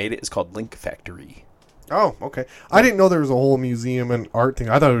company that made it is called Link Factory. Oh, okay. I didn't know there was a whole museum and art thing.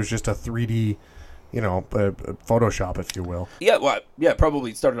 I thought it was just a 3D, Photoshop, if you will. Yeah,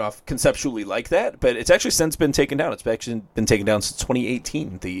 probably started off conceptually like that, but it's actually since been taken down. It's actually been taken down since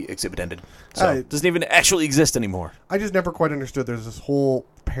 2018, the exhibit ended. So it doesn't even actually exist anymore. I just never quite understood. There's this whole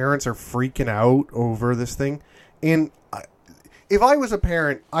parents are freaking out over this thing. And if I was a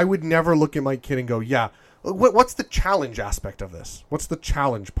parent, I would never look at my kid and go, yeah, what's the challenge aspect of this? What's the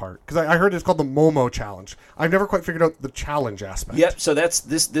challenge part? Because I heard it's called the Momo Challenge. I've never quite figured out the challenge aspect. Yep. So that's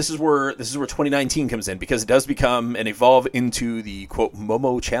this is where 2019 comes in, because it does become and evolve into the quote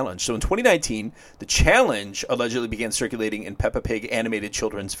Momo Challenge. So in 2019, the challenge allegedly began circulating in Peppa Pig animated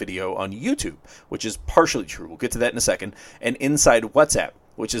children's video on YouTube, which is partially true. We'll get to that in a second. And inside WhatsApp,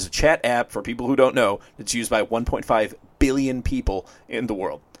 which is a chat app for people who don't know, that's used by 1.5 billion people in the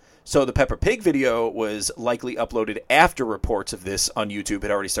world. So the Peppa Pig video was likely uploaded after reports of this on YouTube had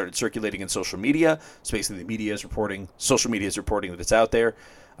already started circulating in social media. So basically social media is reporting that it's out there.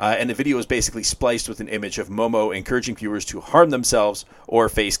 And the video is basically spliced with an image of Momo encouraging viewers to harm themselves or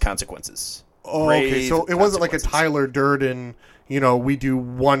face consequences. Oh, okay. So it wasn't like a Tyler Durden, we do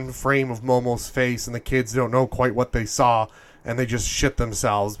one frame of Momo's face and the kids don't know quite what they saw. and they just shit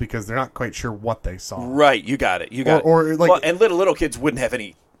themselves because they're not quite sure what they saw. Right, you got it. You got Or it. like, Well, and little kids wouldn't have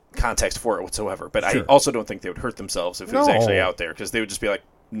any context for it whatsoever. But I Sure. also don't think they would hurt themselves if it was No. actually out there, because they would just be like,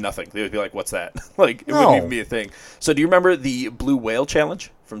 nothing. They would be like, what's that? Like, it No. wouldn't even be a thing. So do you remember the Blue Whale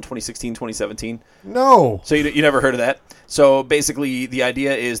Challenge from 2016, 2017? no. So you never heard of that? So basically, the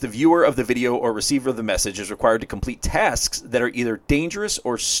idea is the viewer of the video or receiver of the message is required to complete tasks that are either dangerous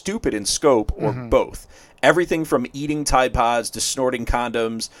or stupid in scope, or both. Everything from eating Tide Pods to snorting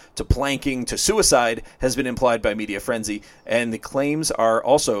condoms to planking to suicide has been implied by Media Frenzy, and the claims are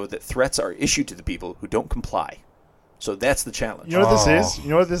also that threats are issued to the people who don't comply. So that's the challenge. You know what this Oh. is? You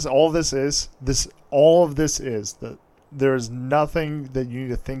know what this all of this is? All of this is that there's nothing that you need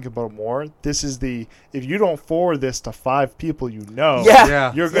to think about more. This is if you don't forward this to 5 people you know,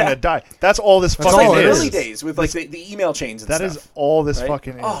 Yeah. you're gonna Yeah. die. That's all this That's fucking all Like it the is. early days with like the email chains and That stuff. is all this right?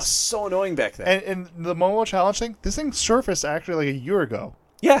 fucking is. Oh, so annoying back then. And the Momo challenge thing, this thing surfaced actually like a year ago.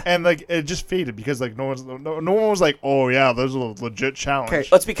 Yeah. And like it just faded because like no one was like, oh yeah, there's a legit challenge. Okay.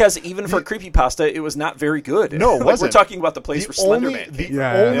 That's because even for creepypasta, it was not very good. No, it Like, wasn't. We're talking about the place where Slender Man came.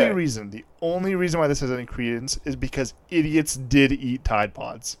 The only reason why this has any credence is because idiots did eat Tide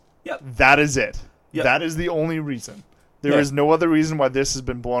Pods. Yep. That is it. Yep. That is the only reason. There Yeah. is no other reason why this has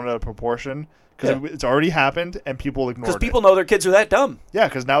been blown out of proportion because Yeah. it's already happened and people ignored Because it. people know their kids are that dumb. Yeah,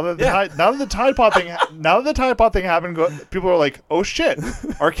 because now that Yeah. the Tide Pod thing happened, people are like, "Oh shit,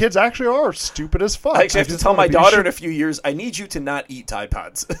 our kids actually are stupid as fuck." I actually have to just tell wanna my be daughter sure- in a few years, I need you to not eat Tide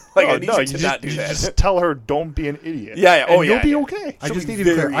Pods. Like, I need you to not do you that. just tell her, "Don't be an idiot." Yeah, yeah. and Oh, you'll yeah, be yeah. okay. I She'll just be need to be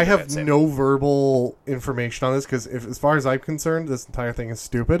clear. very I have upset. no verbal information on this because, as far as I'm concerned, this entire thing is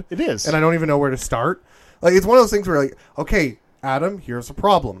stupid. It is. And I don't even know where to start. Like, it's one of those things where, like, okay, Adam, here's a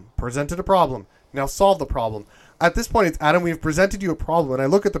problem. Presented a problem. Now solve the problem. At this point, it's Adam, we've presented you a problem. And I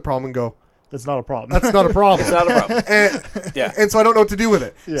look at the problem and go, That's not a problem. that's not a problem. It's not a problem. and, Yeah. and so I don't know what to do with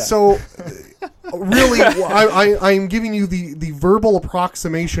it. Yeah. So, really, I am giving you the verbal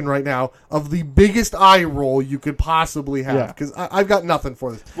approximation right now of the biggest eye roll you could possibly have Yeah. because I've got nothing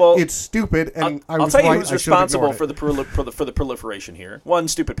for this. Well, it's stupid, and I'll was tell you right. who's I should have responsible ignored for it. the proliferation here. 1,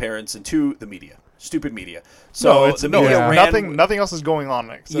 stupid parents, and 2, the media. Stupid media. So the media yeah. ran nothing else is going on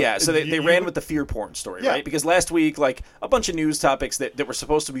next. So they ran with the fear porn story, Yeah. right? Because last week, like, a bunch of news topics that were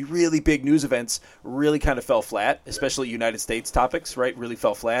supposed to be really big news events really kind of fell flat, especially United States topics, right? Really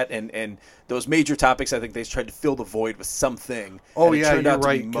fell flat. And those major topics, I think they tried to fill the void with something. Oh, and it yeah, turned you're out to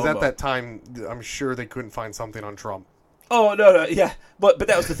be right. Because at Momo. that time, I'm sure they couldn't find something on Trump. Oh, no, yeah. But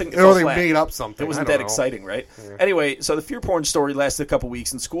that was the thing that Or fell they flat. made up something. It wasn't I don't that know. exciting, right? Anyway, so the fear porn story lasted a couple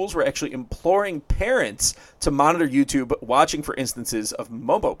weeks, and schools were actually imploring parents to monitor YouTube, watching for instances of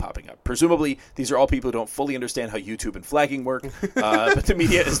Momo popping up. Presumably, these are all people who don't fully understand how YouTube and flagging work, but the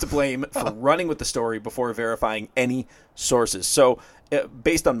media is to blame for running with the story before verifying any sources. So,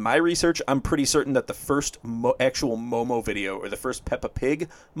 based on my research, I'm pretty certain that the first actual Momo video, or the first Peppa Pig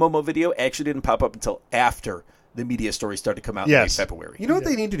Momo video, actually didn't pop up until after the media story started to come out in late February. You know what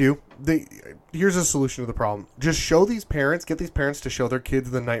they need to do? Here's a solution to the problem. Just show these parents, get these parents to show their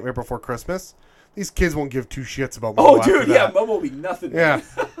kids The Nightmare Before Christmas. These kids won't give 2 shits about Momo Oh, after dude, yeah, that. Momo will be nothing. Yeah.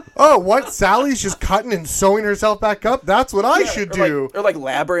 Oh, what? Sally's just cutting and sewing herself back up? That's what I should do. Or like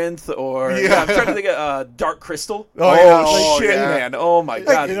Labyrinth, or Yeah. I'm trying to think of Dark Crystal. Oh, yeah. Oh, shit, yeah. man. Oh, my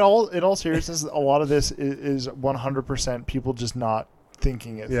God. In all seriousness, a lot of this is 100% people just not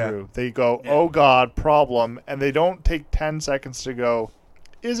thinking it Yeah. through. They go, "Oh God, problem," and they don't take 10 seconds to go,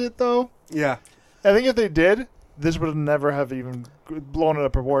 "Is it though?" Yeah. I think if they did, this would never have even blown out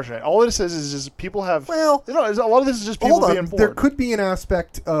of proportion. All this is just people have. Well, a lot of this is just people hold being on. bored. There could be an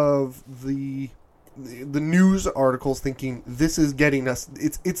aspect of the news articles thinking this is getting us.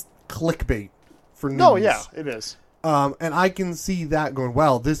 It's clickbait for news. No, yeah, it is. And I can see that going,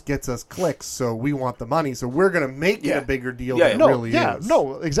 well, this gets us clicks, so we want the money, so we're going to make it a bigger deal than it really is.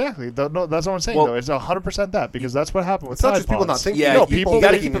 No, exactly. No, that's what I'm saying. Well, though, it's 100% that because that's what happened with It's not Tide just people not Pods. thinking. Yeah, No, you people.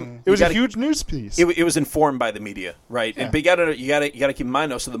 gotta thinking keep and- It was you a gotta- huge news piece. It was informed by the media, right? Yeah. And but you gotta keep in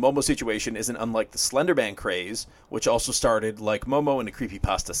mind though. So the Momo situation isn't unlike the Slenderman craze, which also started like Momo in a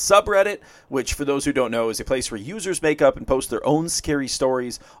creepypasta subreddit, which for those who don't know is a place where users make up and post their own scary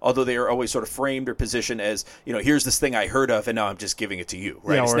stories, although they are always sort of framed or positioned as, here's this thing I heard of, and now I'm just giving it to you,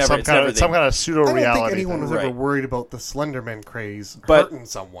 right? Yeah, It's or never- some it's kind never of the- some kind of pseudo I don't reality. think anyone was ever Right. worried about the Slenderman craze But hurting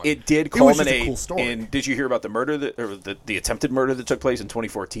someone. It did It was just a culminate cool story. in. Did you hear about the murder or the attempted murder that took place in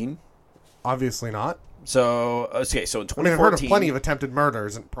 2014? Obviously not. So so in I 2014, mean, I've heard of plenty of attempted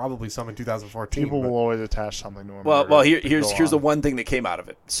murders, and probably some in 2014. People but- will always attach something to them. Well, here's the one thing that came out of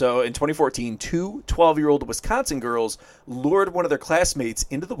it. So in 2014, 2 12-year-old Wisconsin girls lured one of their classmates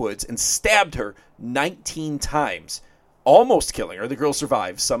into the woods and stabbed her 19 times. almost killing her. The girl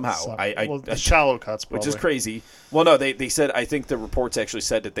survives somehow. The shallow cuts, probably. Which is crazy. Well, no, they said, I think the reports actually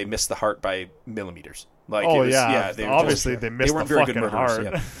said that they missed the heart by millimeters. Like, obviously they missed the fucking heart.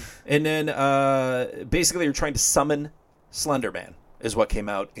 Yeah. And then basically they're trying to summon Slender Man is what came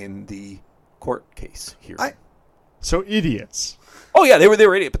out in the court case here. So idiots. Oh yeah, they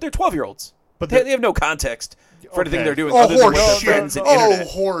were idiots, but they're 12-year-olds. But they have no context for anything they're doing other than with their friends and internet.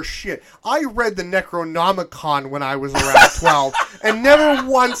 Horse shit. I read the Necronomicon when I was around 12, and never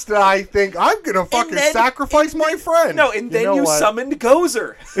once did I think, I'm going to fucking sacrifice my friend. No, and then you summoned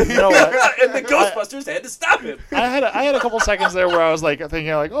Gozer. You know what? And the Ghostbusters had to stop him. I had a couple seconds there where I was like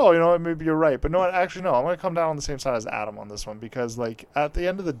thinking like, oh, you know what, maybe you're right. But no, actually, no. I'm going to come down on the same side as Adam on this one because, like, at the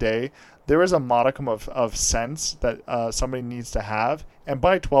end of the day, there is a modicum of sense that somebody needs to have. And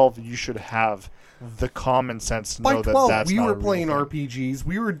by 12, you should have the common sense to know that that's we not were a real playing thing. RPGs.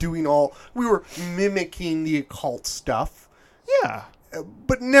 We were mimicking the occult stuff. Yeah.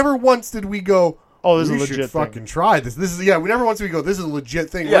 But never once did we go, oh, this is a we legit should thing. fucking try this. We never once did we go, this is a legit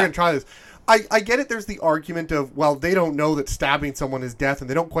thing. Yeah. We're going to try this. I get it. There's the argument of, well, they don't know that stabbing someone is death, and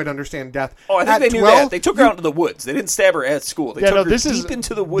they don't quite understand death. Oh, I think they knew that. They took her out into the woods. They didn't stab her at school. They took her deep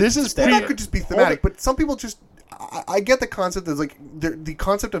into the woods. That could just be thematic, but some people just... I get the concept that like the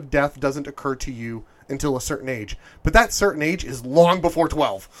concept of death doesn't occur to you until a certain age, but that certain age is long before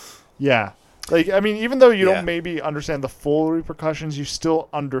 12. Yeah. Like, I mean, even though you don't maybe understand the full repercussions, you still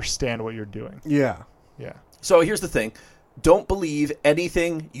understand what you're doing. Yeah. Yeah. So here's the thing. Don't believe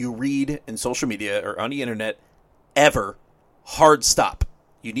anything you read in social media or on the internet ever. Hard stop.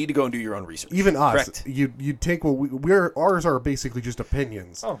 You need to go and do your own research. Even us. Correct. You take what ours are basically just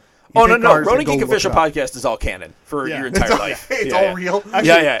opinions. No. Ronan Geek Official Podcast is all canon for your entire life. It's all real.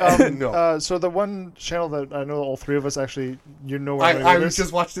 Actually, No. So the one channel that I know all three of us actually, you know where I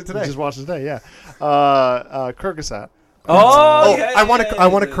just watched it today. Just watched it today, yeah. Kyrgyzstan. I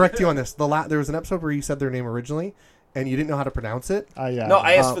want to correct you on this. There was an episode where you said their name originally, and you didn't know how to pronounce it. Yeah. No,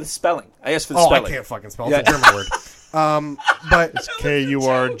 I asked for the spelling. Spelling. I can't fucking spell. It's a German word. But it's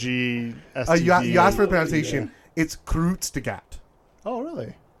Kurgstad. You asked for the pronunciation. It's Kreuzstadt. Oh,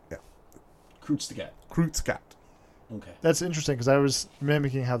 really? Yeah. Kreuzstadt. Okay. That's interesting because I was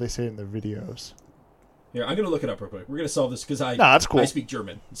mimicking how they say it in their videos. Here, I'm going to look it up real quick. We're going to solve this because that's cool. I speak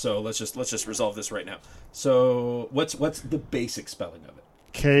German, so let's just resolve this right now. So, what's the basic spelling of it?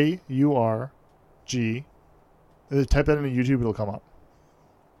 Kurg. Type that into YouTube; it'll come up.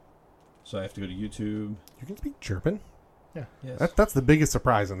 So I have to go to YouTube. You can speak German? Yeah. Yes. That's the biggest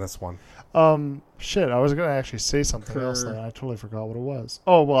surprise in this one. Shit, I was gonna actually say something else there. I totally forgot what it was.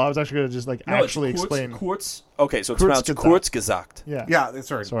 Oh well, I was actually gonna just explain. Kurz. Okay, so it's pronounced Kurzgesagt. Yeah. Yeah,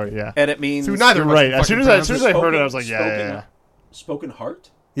 sorry. Sorry, yeah. And it means so neither you're right. As soon as I heard it, I was like, Spoken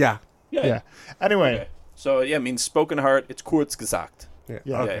heart. Yeah. Yeah. Anyway. Okay. So it means spoken heart. It's Kurzgesagt.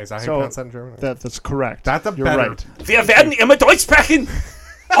 Yeah. Okay. Is that how you pronounce that in German? That's correct. You're better. right. Wir werden immer Deutsch sprechen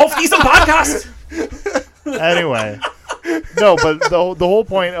auf diesem Podcast. Anyway. No, but the whole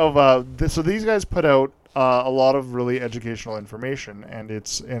point of so these guys put out a lot of really educational information, and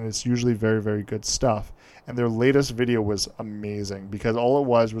it's usually very, very good stuff. And their latest video was amazing because all it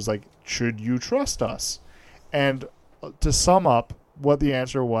was like, should you trust us? And to sum up, what the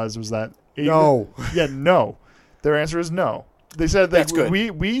answer was that no. Yeah, no. Their answer is no. They said that That's good.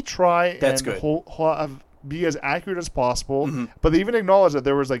 we try That's and be as accurate as possible, but they even acknowledged that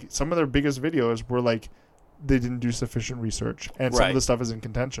there was like some of their biggest videos were like they didn't do sufficient research, and some of the stuff is in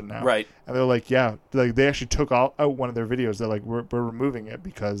contention now. Right. And they're like, they actually took out one of their videos. They're like, we're removing it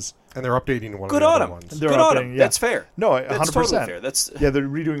because... And they're updating one good of the on other them. ones. Good on them. That's fair. No, 100%. That's totally fair. They're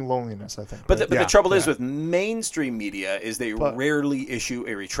redoing Loneliness, I think. But the trouble is with mainstream media is they rarely issue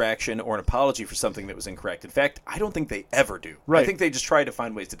a retraction or an apology for something that was incorrect. In fact, I don't think they ever do. Right. I think they just try to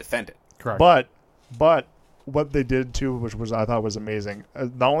find ways to defend it. Correct. But what they did too, which was I thought was amazing,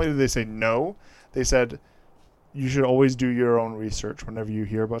 not only did they say no, they said you should always do your own research whenever you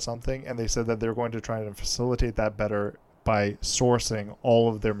hear about something, and they said that they're going to try and facilitate that better by sourcing all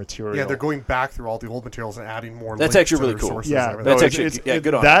of their material. Yeah, they're going back through all the old materials and adding more. That's links actually to really their cool. sources Yeah, and that's everything. actually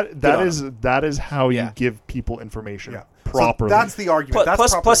good on that is how you give people information properly. So that's the argument.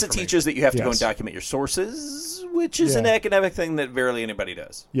 Plus it teaches that you have to go and document your sources, which is an academic thing that barely anybody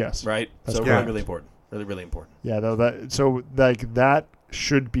does. Yes, right. That's so correct. really important. Really, really important. Yeah, that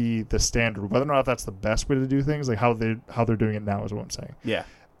should be the standard. Whether or not that's the best way to do things, like how they're doing it now, is what I'm saying. Yeah.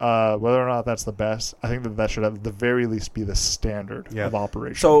 Whether or not that's the best, I think that should at the very least be the standard of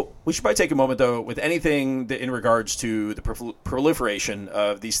operation. So we should probably take a moment, though, with anything that in regards to the proliferation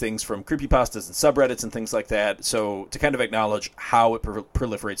of these things from creepypastas and subreddits and things like that, so to kind of acknowledge how it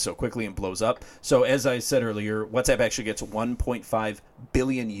proliferates so quickly and blows up. So as I said earlier, WhatsApp actually gets 1.5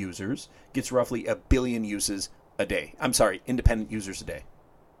 billion users, gets roughly 1 billion uses a day. I'm sorry, independent users a day.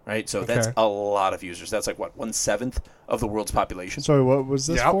 Right, so that's a lot of users. That's like, what, 1/7 of the world's population? Sorry, what was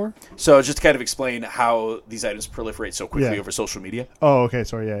this for? So just to kind of explain how these items proliferate so quickly over social media. Oh, okay,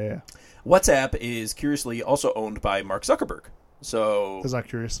 sorry, yeah. WhatsApp is curiously also owned by Mark Zuckerberg. So that's not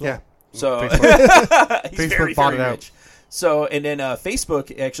curious. Yeah. So Facebook, he's Facebook very, bought very it out. rich. So and then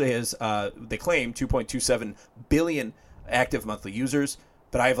Facebook actually has they claim 2.27 billion active monthly users.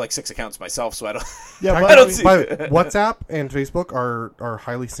 But I have like 6 accounts myself, so I don't. Yeah, I don't see. But WhatsApp and Facebook are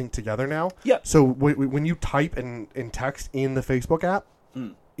highly synced together now. Yeah. So when you type and text in the Facebook app,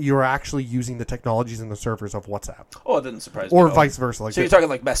 you're actually using the technologies and the servers of WhatsApp. Oh, it doesn't surprise me. Or vice versa. Like so you're talking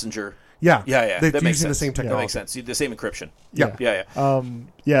like Messenger. Yeah. Yeah. They're That makes using the sense. same technology. That makes sense. The same encryption. Yeah.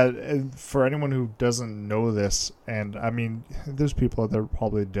 And for anyone who doesn't know this, and I mean, there's people out there who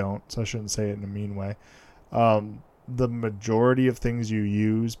probably don't, so I shouldn't say it in a mean way. The majority of things you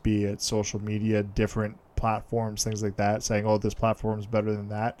use, be it social media, different platforms, things like that, saying, oh, this platform's better than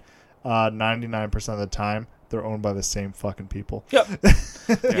that, 99% of the time, they're owned by the same fucking people. Yep.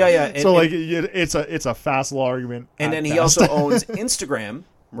 Yeah. So it's a facile argument. And then he also owns Instagram,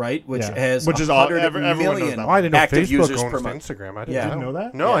 right? Which has 100 million I didn't know active Facebook users owns per month. Instagram. I didn't know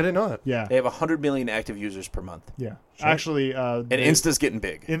that. No, I didn't know that. Yeah, they have 100 million active users per month. Yeah, actually, and Insta's getting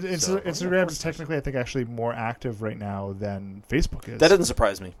big. Instagram is technically, I think, actually more active right now than Facebook is. That doesn't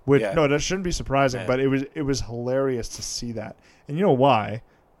surprise me. No, that shouldn't be surprising. But it was hilarious to see that, and you know why?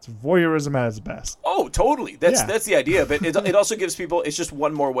 It's voyeurism at its best. Oh, totally. That's the idea. But it also gives people, it's just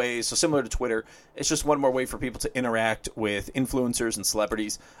one more way. So similar to Twitter, it's just one more way for people to interact with influencers and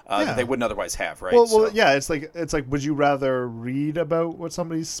celebrities that they wouldn't otherwise have, right? Well, yeah. It's like, would you rather read about what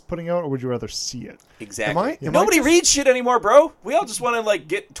somebody's putting out, or would you rather see it? Exactly. Nobody reads shit anymore, bro. We all just want to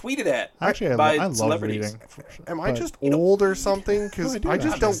get tweeted at. Actually, by I love celebrities. reading. Am I just old or something? Because I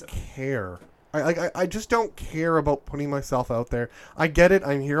just don't care. I just don't care about putting myself out there. I get it.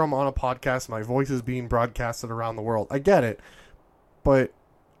 I'm here. I'm on a podcast. My voice is being broadcasted around the world. I get it. But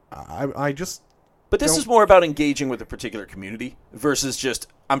I just... But this is more about engaging with a particular community versus just,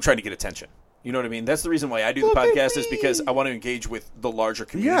 I'm trying to get attention. You know what I mean? That's the reason why I do the podcast, is because I want to engage with the larger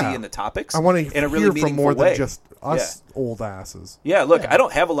community and the topics. I want to in a really hear from more way. than just us old asses. Yeah, look, I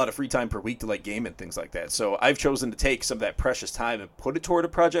don't have a lot of free time per week to game and things like that. So I've chosen to take some of that precious time and put it toward a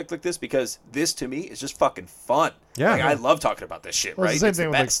project like this, because this to me is just fucking fun. Yeah. I love talking about this shit, right? It's the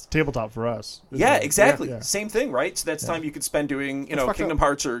same thing with tabletop for us. Yeah, exactly. Yeah. Same thing, right? So that's time you could spend doing, Kingdom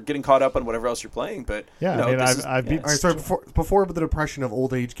Hearts or getting caught up on whatever else you're playing. But I've beat. All right, so before the depression of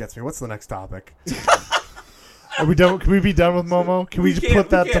old age gets me, what's the next topic? Are we done? Can we be done with Momo? Can we just put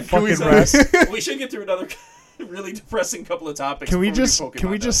that to fucking rest? We should get through another really depressing couple of topics. Can we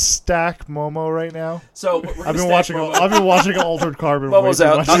just stack Momo right now? So I've been watching Altered Carbon. Momo's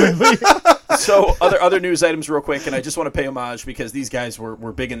out. So other news items real quick, and I just want to pay homage because these guys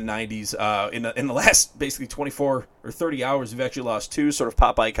were big in the 90s. In the last basically 24 or 30 hours, we've actually lost 2 sort of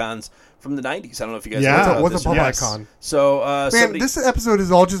pop icons from the 90s. I don't know if you guys know about what's this. a pop icon? So this episode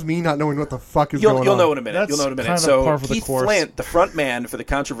is all just me not knowing what the fuck is going on. You'll know in a minute. So Keith Flint, the front man for the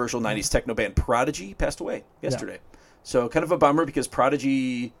controversial 90s techno band Prodigy, passed away yesterday. Yeah. So kind of a bummer because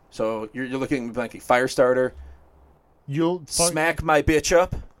Prodigy. So you're looking like Firestarter. You'll smack my bitch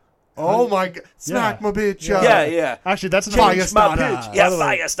up. Oh my god! Smack my bitch up. Yeah. Actually, that's Firestarter. Yeah,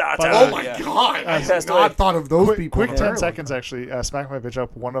 Firestarter. Oh my god! I have not thought of those people. Quick 10 seconds, actually. Smack My Bitch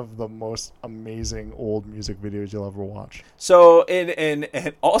Up, one of the most amazing old music videos you'll ever watch. So,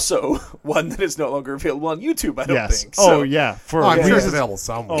 and also one that is no longer available on YouTube, I don't think. So, I'm sure it's available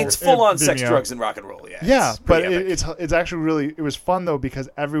somewhere. It's full on sex, drugs, and rock and roll, Yeah, but it's actually really, it was fun, though, because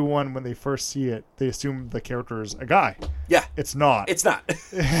everyone, when they first see it, they assume the character is a guy. Yeah. It's not. It's not.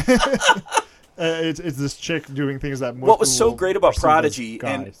 It's this chick doing things that most what was so great about Prodigy,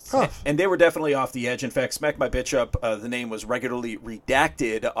 and they were definitely off the edge. In fact, Smack My Bitch Up, the name was regularly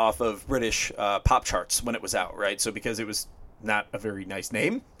redacted off of British pop charts when it was out, right? So because it was not a very nice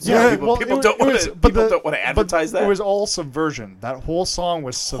name. So Yeah, people don't want to advertise that. It was all subversion. That whole song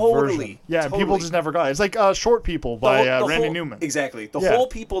was subversion. Totally, yeah, and people totally. just never got it. It's like Short People by Randy Newman. Exactly. The Yeah.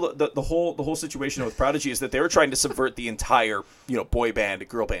 whole situation with Prodigy is that they were trying to subvert the entire, boy band,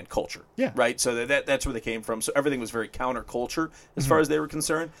 girl band culture. Yeah. Right? So that's where they came from. So everything was very counterculture as far as they were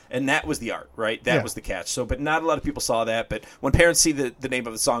concerned. And that was the art, right? That Yeah. was the catch. So, but not a lot of people saw that. But when parents see the name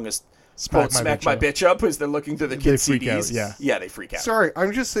of the song is Smack Smack My My Bitch Bitch Up as they're looking through the kids' freak CDs. out, yeah. they freak out. Sorry,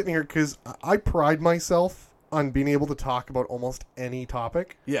 I'm just sitting here because I pride myself on being able to talk about almost any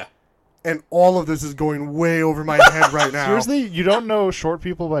topic, Yeah. and all of this is going way over my head right now. Seriously, you don't know Short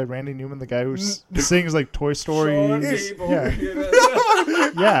People by Randy Newman, the guy who sings like Toy Story? Yeah.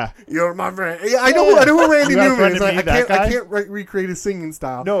 Yeah. You're my friend. Yeah, I know who Randy You got a Newman friend is. in me, I that guy? can't recreate his singing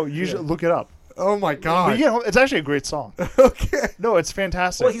style. No, you should look it up. Oh my But god. yeah, it's actually a great song. Okay. No, it's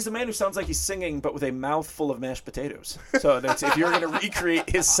fantastic. Well, he's a man who sounds like he's singing, but with a mouth full of mashed potatoes. So that's if you're going to recreate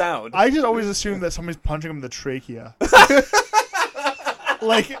his sound. I just always assume that somebody's punching him in the trachea.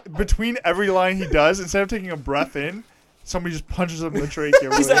 Like, between every line he does, instead of taking a breath in, somebody just punches him in the trachea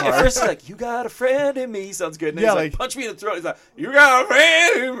really He's like, at hard. first he's like, "You got a friend in me." Sounds good. And then Yeah, he's like, like- punch me in the throat. He's like, "You got a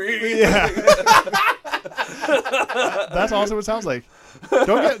friend in me." Yeah. That's honestly what it sounds like.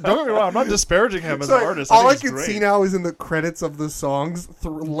 Don't get me wrong, I'm not disparaging him as an Sorry, artist. all I think he's can great. see now is in the credits of the songs,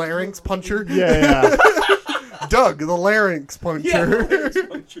 larynx puncher. Yeah. Doug, the larynx puncher.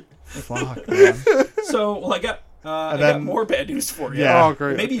 Yeah. Fuck, man. So, well, I got then- more bad news for you. Yeah. Oh,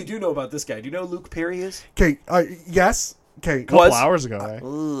 great. Maybe you do know about this guy. Do you know who Luke Perry is? Okay, yes. Okay. Couple Was- hours ago,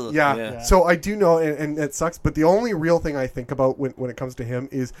 eh? Yeah. So I do know, and it sucks, but the only real thing I think about when it comes to him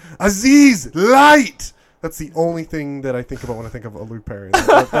is Aziz Light. That's the only thing that I think about when I think of Luke Perry.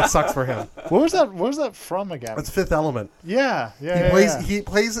 That sucks for him. What was that from again? That's Fifth Element. Yeah. He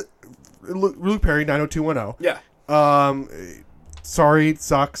plays Luke Perry 90210. Yeah. Sorry, it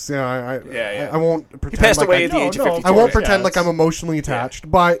sucks. Yeah, I won't pretend. He passed like away I, at the age of no, 52. I won't Yeah, pretend like that's- I'm emotionally attached,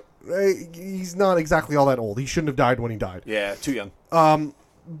 but he's not exactly all that old. He shouldn't have died when he died. Yeah, too young.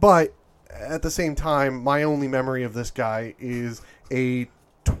 But at the same time, my only memory of this guy is a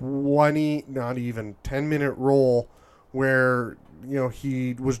 20, not even 10-minute role where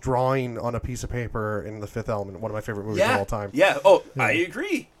he was drawing on a piece of paper in The Fifth Element, one of my favorite movies of all time. Yeah. Oh, I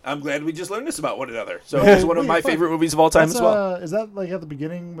agree. I'm glad we just learned this about one another. So it's one of my favorite movies of all time as well. Is that like at the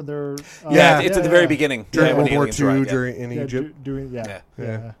beginning when they're? It's at the very beginning. During when World War aliens II, arrived, yeah. during in Yeah, Egypt. doing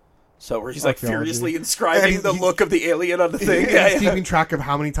Yeah. So where he's like Archaeology. furiously inscribing And the he's- look of the alien on the thing. He's Yeah. keeping track of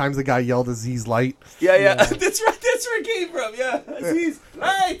how many times the guy yelled Aziz Light. Yeah. That's right. That's where it came from. Yeah. Aziz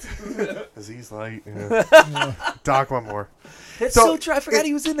Light. Aziz Light. Yeah. Doc, one more. That's So, so true. I forgot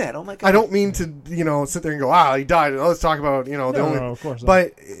he was in that. Oh my god. I don't mean to, sit there and go, he died. Let's talk about, the only. No, of course not.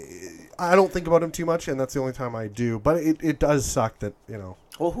 But I don't think about him too much, and that's the only time I do. But it does suck that,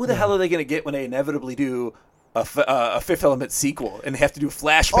 Well, who the hell are they going to get when they inevitably do a Fifth Element sequel and they have to do a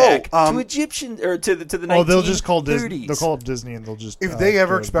flashback to Egyptian or to the 1930s? Oh, they'll just call Disney. They'll call it Disney, and they'll just. If they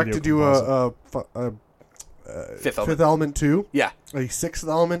ever do a expect video to do composite. a Fifth Element. Fifth Element 2, Yeah. a Sixth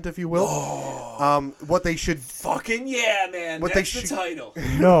Element, if you will, what they should Fucking yeah, man. What That's they the should- title.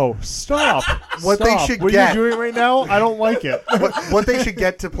 No, stop. What they Stop. should what get- you're doing right now, I don't like it. what they should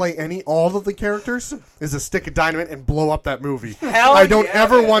get to play all of the characters is a stick of dynamite and blow up that movie. Hell I don't yeah,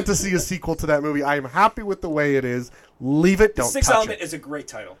 ever man. want to see a sequel to that movie. I am happy with the way it is. Leave it. Don't Sixth touch Element it. is a great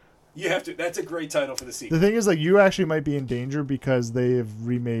title. You have to. That's a great title for the sequel. The thing is, like, you actually might be in danger because they've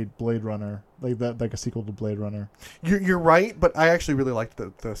remade Blade Runner, like a sequel to Blade Runner. You're right, but I actually really liked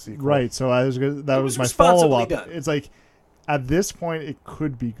the sequel. Right. So that It was was my responsibly follow up. done. It's like, at this point, it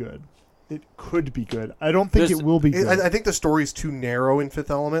could be good. It could be good. I don't think There's- it will be good. I think the story is too narrow in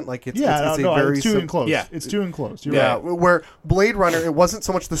Fifth Element. Like it's yeah, it's no, a very it's too enclosed. Yeah. It's too enclosed. You're Yeah, right. where Blade Runner, it wasn't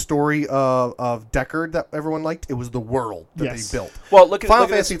so much the story of Deckard that everyone liked; it was the world that Yes. they built. Well, look at Final look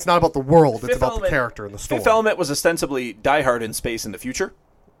at Fantasy, this. it's not about the world; it's Fifth about Element- the character and the story. Fifth Element was ostensibly Die Hard in space in the future.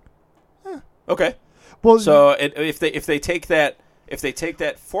 Okay. Well, So if they take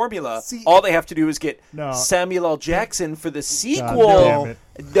that formula, See- all they have to do is get No. Samuel L. Jackson for the damn sequel. it.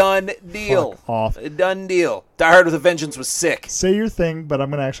 Done deal. Fuck off. Done deal. Die Hard with a Vengeance was sick. say your thing, but I'm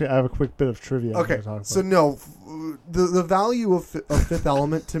gonna I have a quick bit of trivia. I'm Okay, gonna talk so about. no, the value of Fifth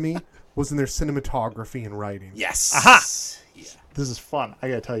Element to me was in their cinematography and writing. Yes. Aha! Yeah. This is fun. I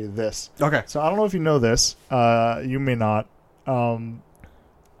gotta tell you this. Okay, So I don't know if you know this. You may not.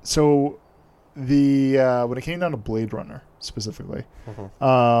 So the when it came down to Blade Runner specifically,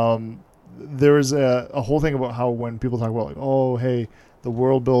 there was a whole thing about how when people talk about like, oh hey, the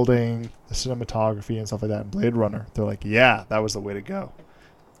world building, the cinematography and stuff like that in Blade Runner, they're like, yeah, that was the way to go.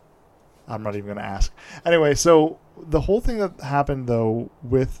 I'm not even going to ask. Anyway, so the whole thing that happened, though,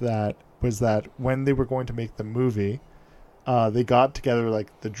 with that was that when they were going to make the movie, they got together,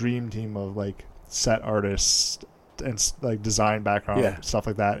 like, the dream team of, like, set artists and, like, design background, stuff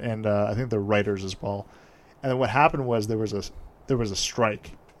like that, and I think the writers as well. And then what happened was there was a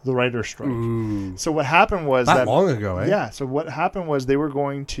strike, the writer's strike. Ooh. So what happened was that long ago, eh? Yeah, so what happened was they were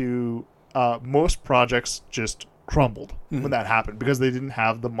going to... most projects just crumbled when that happened because they didn't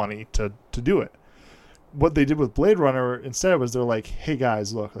have the money to do it. What they did with Blade Runner instead was they're like, hey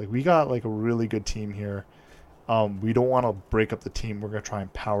guys, look, like we got like a really good team here. We don't want to break up the team. We're going to try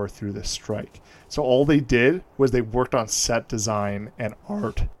and power through this strike. So all they did was they worked on set design and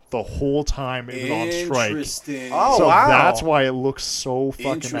art the whole time it was on strike. Interesting. Oh, So wow. that's why it looks so fucking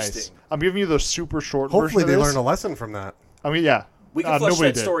nice. Interesting. I'm giving you the super short Hopefully version they of this. learned a lesson from that. I mean, yeah. We can flesh nobody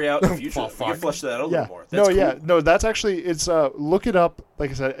that did. story out in the future. Oh, We can fuck. flesh that out a Yeah. little more. That's cool. No, that's actually, it's, look it up. Like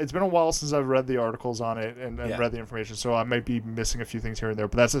I said, it's been a while since I've read the articles on it and read the information, so I might be missing a few things here and there,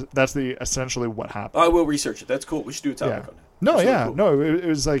 but that's essentially what happened. I will research it. That's cool. We should do a topic on it. No, That's really yeah. cool. No, it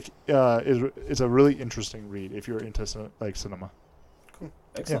was like, it's a really interesting read if you're into, like, cinema.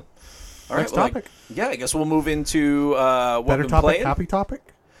 Excellent. All right. Next Well, topic. yeah, I guess we'll move into what Better we've been topic, playing. happy topic?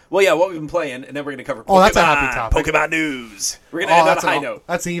 Well, yeah, what we've been playing, and then we're going to cover Pokemon. Oh, that's a happy topic. Pokemon news. We're going to end on a that's high note.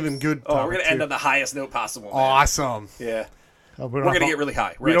 That's an even good Oh, topic, we're going to end too. on the highest note possible. Man. Awesome. Yeah. We're We're going to get really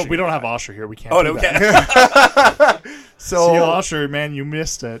high. We don't have Osher here. We can't. Oh, do no, we that. can't. So, See, Osher, man, you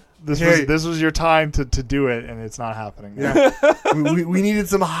missed it. This was your time to do it, and it's not happening. yeah. we needed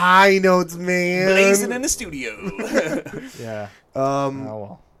some high notes, man. Blazing in the studio. Yeah. Oh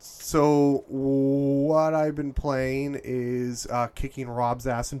well. So what I've been playing is kicking Rob's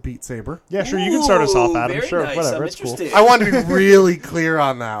ass in Beat Saber. Yeah, sure. You can start us off, Adam. Very Sure, nice. whatever. I'm It's cool. interested. I wanted to be really clear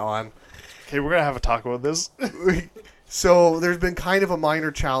on that one. Okay, we're gonna have a talk about this. So there's been kind of a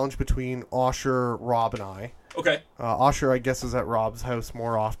minor challenge between Osher, Rob, and I. Okay. Osher, I guess, is at Rob's house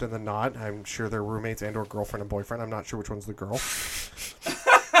more often than not. I'm sure they're roommates and or girlfriend and boyfriend. I'm not sure which one's the girl.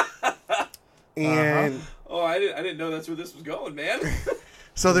 And Oh, I didn't know that's where this was going, man.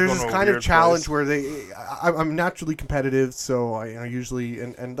 so there's Going this to a kind of weird challenge place. where I'm naturally competitive, so I usually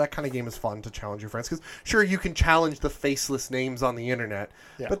and that kind of game is fun to challenge your friends because sure you can challenge the faceless names on the internet,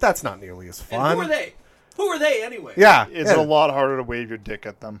 Yeah. but that's not nearly as And fun. who are they? Who are they anyway? Yeah, It's yeah. a lot harder to wave your dick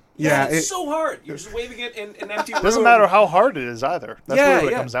at them. Yeah, it's so hard. You're just waving it in an empty room. Doesn't matter how hard it is either. That's really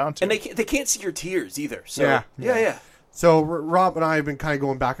what it comes down to. And they can't see your tears either. So Yeah. yeah. So Rob and I have been kind of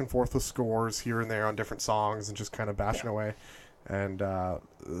going back and forth with scores here and there on different songs and just kind of bashing away. And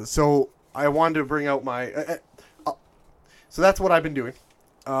so I wanted to bring out my... so that's what I've been doing.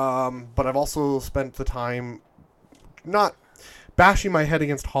 But I've also spent the time not bashing my head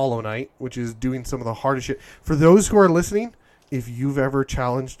against Hollow Knight, which is doing some of the hardest shit. For those who are listening, if you've ever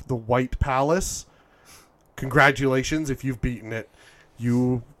challenged the White Palace, congratulations if you've beaten it.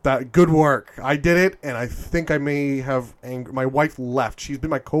 Good work. I did it, and I think I may have my wife left. She's been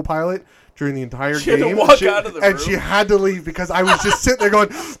my co-pilot during the entire She had game. to walk out of the and room. she had to leave because I was just sitting there going,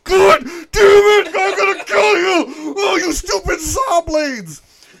 "God damn it! I'm gonna kill you! Oh, you stupid saw blades!"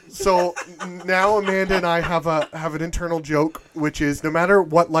 So now Amanda and I have an internal joke, which is no matter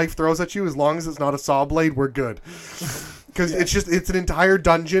what life throws at you, as long as it's not a saw blade, we're good. Because it's an entire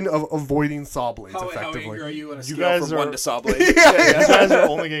dungeon of avoiding saw blades How effectively. angry are you on a You scale guys from are- 1 to saw blade? You guys are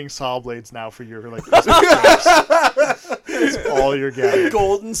only getting saw blades now for your like. That's all you're getting.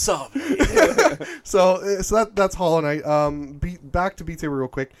 Golden saw blade. So that's Hollow Knight. Back to Beat Saber real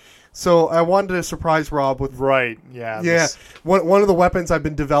quick. So I wanted to surprise Rob with Right. Yeah. yeah one of the weapons I've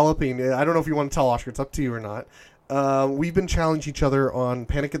been developing. I don't know if you want to tell Oscar. It's up to you or not. We've been challenging each other on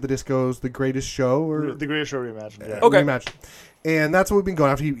Panic at the Disco's The Greatest Show or The Greatest Show Reimagined. Yeah. Okay. Reimagined. And that's what we've been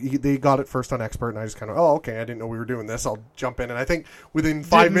going after. They got it first on Expert, and I just kind of, okay, I didn't know we were doing this. I'll jump in, and I think within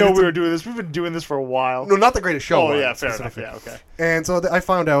 5 Didn't minutes, know we were doing this. We've been doing this for a while. no, not The Greatest Show. Oh one, yeah, fair enough. specifically. Yeah. Okay. And so I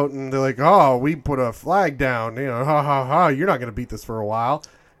found out, and they're like, "Oh, we put a flag down. You know, ha ha ha. You're not going to beat this for a while."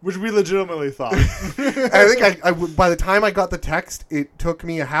 Which we legitimately thought. And I think by the time I got the text, it took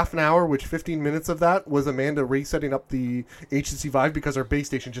me a half an hour, which 15 minutes of that was Amanda resetting up the HTC Vive because our base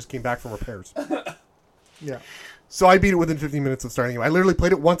station just came back from repairs. Yeah. So I beat it within 15 minutes of starting it. I literally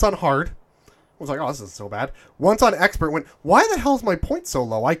played it once on hard. I was like, oh, this isn't so bad. Once on expert, went, why the hell's my point so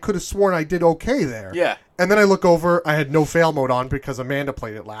low? I could have sworn I did okay there. Yeah. And then I look over, I had no fail mode on because Amanda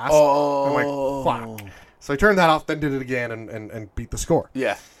played it last. Oh. I'm like, fuck. So I turned that off, then did it again and beat the score.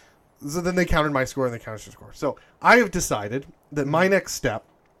 Yeah. So then they counted my score and they counted your score. So I have decided that my next step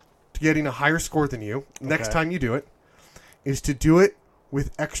to getting a higher score than you, next Okay. time you do it, is to do it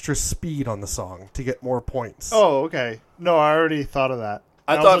with extra speed on the song to get more points. Oh, okay. No, I already thought of that.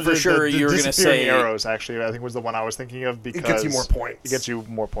 I And thought also for sure the you were going to disappearing say arrows. Actually, I think was the one I was thinking of because It gets you more points. It gets you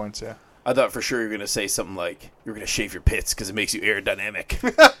more points. Yeah. I thought for sure you were going to say something like you're going to shave your pits because it makes you aerodynamic.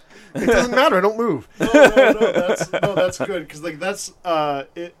 It doesn't matter. I don't move. No, that's good because like that's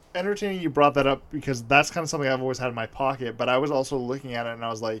entertaining. You brought that up because that's kind of something I've always had in my pocket. But I was also looking at it and I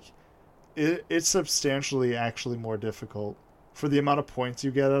was like, it's substantially actually more difficult for the amount of points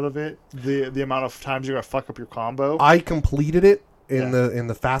you get out of it. The amount of times you're gonna fuck up your combo. I completed it in Yeah.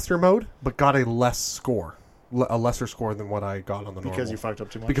 the faster mode, but got a lesser score than what I got on the normal. Because you fucked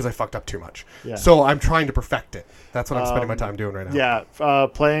up too much. Because I fucked up too much. Yeah. So I'm trying to perfect it. That's what I'm spending my time doing right now. Yeah,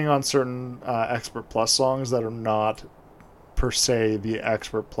 playing on certain Expert Plus songs that are not per se the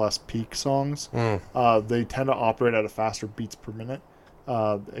Expert Plus peak songs. They tend to operate at a faster beats per minute.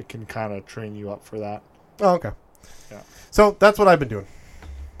 It can kind of train you up for that. Oh, okay. Yeah. So that's what I've been doing.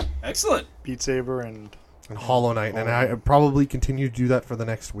 Excellent. Beat Saber and Hollow Knight, and I probably continue to do that for the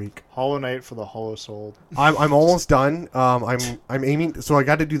next week. Hollow Knight for the Hollow Soul. I'm almost done. I'm aiming. So I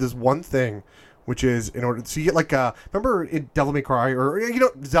got to do this one thing, which is in order. So you get like remember in Devil May Cry or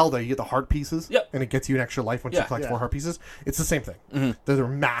Zelda, you get the heart pieces. Yep. And it gets you an extra life once you collect 4 heart pieces. It's the same thing. Mm-hmm. They're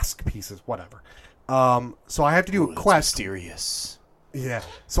mask pieces, whatever. So I have to do a quest. Mysterious. Yeah.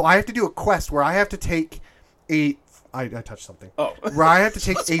 So I have to do a quest where I have to take I touched something. Oh. Where I have to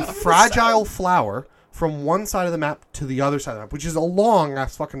take a fragile flower from one side of the map to the other side of the map, which is a long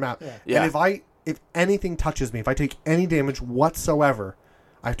ass fucking map. Yeah. And if anything touches me, if I take any damage whatsoever,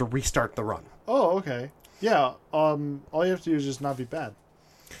 I have to restart the run. Oh, okay. Yeah. All you have to do is just not be bad.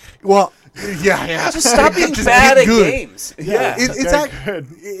 Well, yeah. Just stop being Just bad get at good. games. Yeah.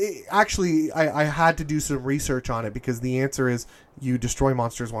 Actually, I had to do some research on it because the answer is you destroy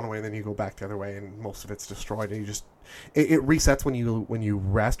monsters one way and then you go back the other way and most of it's destroyed and you just it resets when you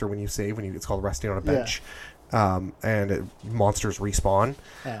rest or when you save it's called resting on a bench, and monsters respawn.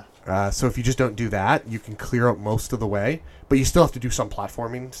 Yeah. So if you just don't do that, you can clear out most of the way, but you still have to do some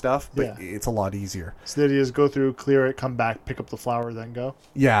platforming stuff. But it's a lot easier. So the idea is go through, clear it, come back, pick up the flower, then go.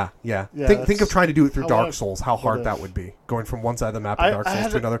 Yeah. Think of trying to do it through Dark Souls. How hard would've- that would be, going from one side of the map in Dark I Souls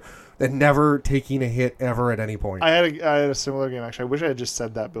had to a- another, and never taking a hit ever at any point. I had a similar game actually. I wish I had just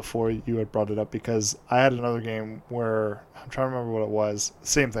said that before you had brought it up because I had another game where I'm trying to remember what it was.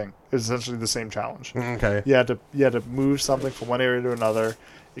 Same thing. It was essentially the same challenge. Okay. You had to move something from one area to another.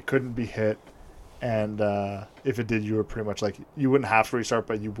 It couldn't be hit, and if it did, you were pretty much like you wouldn't have to restart,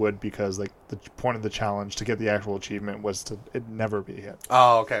 but you would because like the point of the challenge to get the actual achievement was to it never be hit.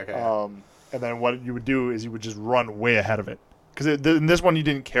 Oh, okay. And then what you would do is you would just run way ahead of it. Because in this one you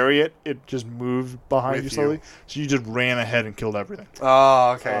didn't carry it; it just moved behind With you slowly. you. So you just ran ahead and killed everything.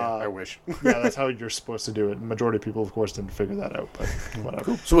 Oh, okay. I wish. Yeah, that's how you're supposed to do it. The majority of people, of course, didn't figure that out, but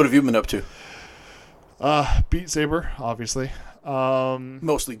whatever. So what have you been up to? Beat Saber, obviously.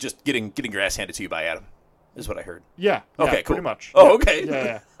 Mostly just getting your ass handed to you by Adam, is what I heard. Yeah. Okay, yeah, cool. Pretty much. Oh, okay.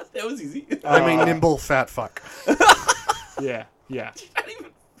 Yeah. That was easy. I'm a nimble fat fuck. Yeah.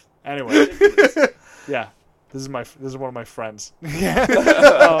 Anyway. Yeah. This is one of my friends.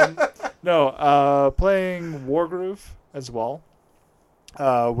 Playing Wargroove as well,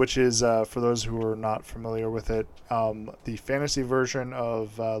 which is for those who are not familiar with it, the fantasy version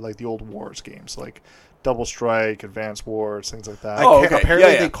of like the old Wars games, like Double Strike, Advance Wars, things like that. Oh, okay.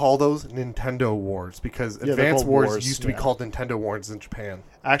 Apparently, Yeah. they call those Nintendo Wars because they're Advance called Wars Wars, used to be yeah. called Nintendo Wars in Japan.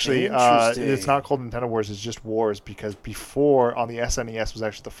 Actually, Interesting. it's not called Nintendo Wars; it's just Wars because before on the SNES was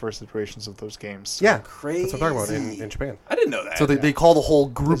actually the first iterations of those games. Yeah, Crazy. that's what I'm talking about in Japan. I didn't know that. So they call the whole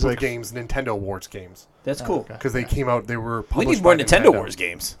group It's of like- games Nintendo Wars games That's cool. okay. because they came out. They were We published need more by Nintendo Wars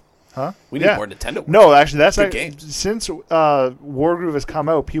games. Huh? We need Yeah. more Nintendo Wars. No, actually, that's Good like, games. since Wargroove has come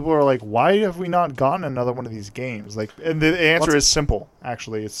out, people are like, "Why have we not gotten another one of these games?" Like, and the answer is simple.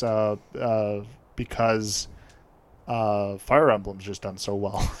 Actually, it's because Fire Emblem's just done so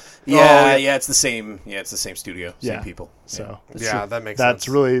well. Yeah, it's the same. Yeah, it's the same studio, same Yeah. people. So Yeah, that makes that's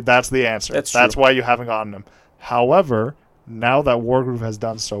sense. that's the answer. That's That's true. why you haven't gotten them. However, now that Wargroove has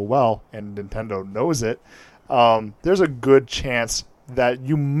done so well and Nintendo knows it, there's a good chance that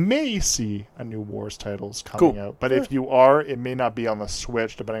you may see a new Wars titles coming out. But if you are, it may not be on the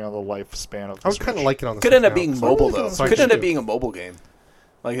Switch, depending on the lifespan of the I would Switch. kind of like it on the Could Switch end up now, being 'cause mobile really though. think Could so, end up too. being a mobile game.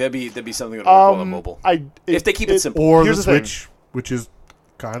 Like that'd be something that would work well on mobile. If they keep it simple. or the Here's the thing. Switch, which is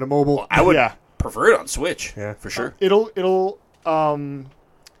kind of mobile. Well, I would Yeah. prefer it on Switch. Yeah. for sure. It'll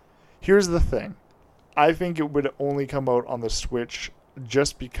here's the thing. I think it would only come out on the Switch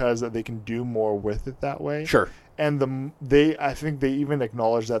just because they can do more with it that way. Sure. And I think they even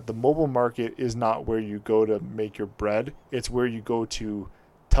acknowledge that the mobile market is not where you go to make your bread. It's where you go to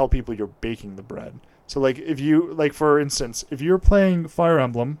tell people you're baking the bread. So like if you like for instance, if you're playing Fire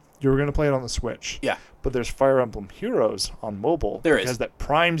Emblem, you're going to play it on the Switch. Yeah. But there's Fire Emblem Heroes on mobile. There is. because that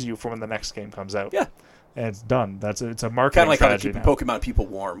primes you for when the next game comes out. Yeah. And it's done. It's a marketing Kind of like how to strategy keep now. Pokemon people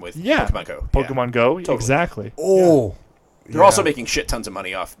warm with Yeah. Pokemon Go. Pokemon Go, Totally. exactly. Oh, They're also making shit tons of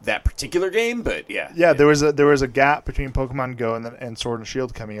money off that particular game, but yeah. Yeah, there was a gap between Pokemon Go and Sword and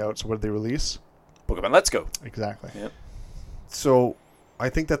Shield coming out. So what did they release? Pokemon Let's Go. Exactly. Yeah. So, I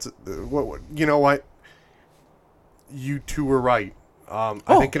think that's you know what. You two were right. I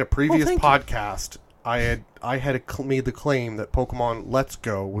think in a previous thank you. podcast, I had made the claim that Pokemon Let's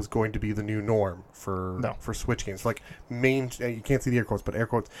Go was going to be the new norm for Switch games, like you can't see the air quotes, but air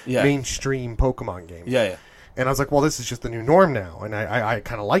quotes, mainstream Pokemon games. Yeah. And I was like, well, this is just the new norm now, and I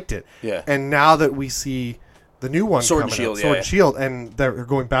kind of liked it. Yeah. And now that we see the new one Sword and coming Shield, out, Sword and Shield, and they're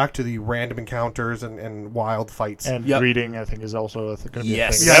going back to the random encounters and wild fights. And reading, I think, is also going to be a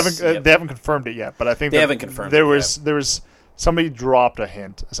thing. Yes. They haven't confirmed it yet, but I think They haven't confirmed there it was somebody dropped a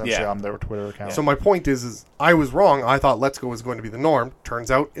hint essentially on their Twitter account. So my point is I was wrong. I thought Let's Go was going to be the norm. Turns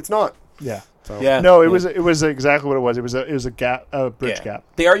out it's not. Yeah. So. Yeah. No, it was exactly what it was. It was a gap, a bridge gap.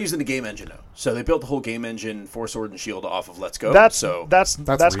 They are using the game engine though, so they built the whole game engine for Sword and Shield off of Let's Go. That's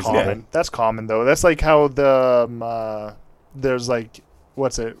reasonable. common. Yeah. That's common though. That's like how the there's like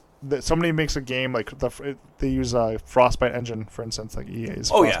what's it? Somebody makes a game like they use a Frostbite engine, for instance, like EA's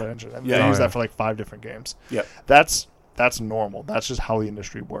Frostbite engine, and they use that for like 5 different games. Yep. That's normal. That's just how the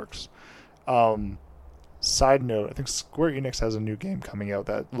industry works. Side note, I think Square Enix has a new game coming out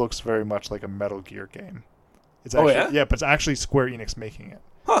that looks very much like a Metal Gear game. It's actually, but it's actually Square Enix making it.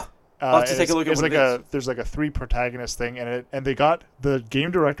 Huh. I'll have to take a look at it's what like it is. There's like a 3 protagonist thing, and they got the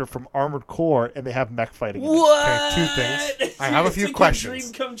game director from Armored Core, and they have mech fighting. What? Okay, 2 things. I have a few It's like questions.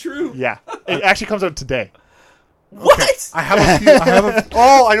 A dream come true. Yeah, it actually comes out today. What? Okay. I have a few.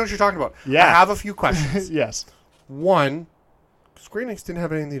 Oh, I know what you're talking about. Yeah. I have a few questions. Yes. One, Square Enix didn't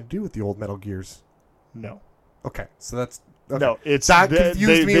have anything to do with the old Metal Gears. No. Okay, so that's okay. No. It's that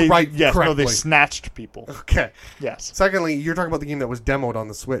confused me right. Yes. correctly. No. They snatched people. Okay. Yes. Secondly, you're talking about the game that was demoed on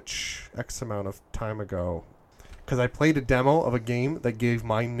the Switch X amount of time ago. Because I played a demo of a game that gave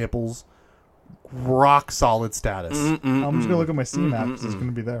my nipples rock solid status. I'm just gonna look at my Steam app because it's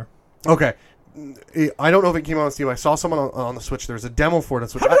gonna be there. Okay. I don't know if it came out on Steam. I saw someone on the Switch. There was a demo for it on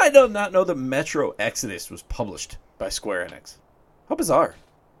Switch. How did I not know that Metro Exodus was published by Square Enix? How bizarre.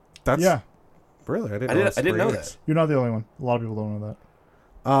 That's Yeah. Really, I didn't know Square that. Enix. You're not the only one. A lot of people don't know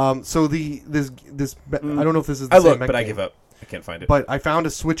that. So this I don't know if this is the I same looked, mech but I game. give up. I can't find it. But I found a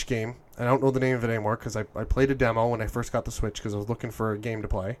Switch game. I don't know the name of it anymore because I played a demo when I first got the Switch because I was looking for a game to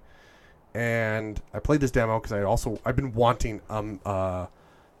play, and I played this demo because I've been wanting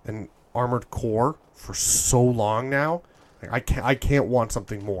an Armored Core for so long now. Like, I can't want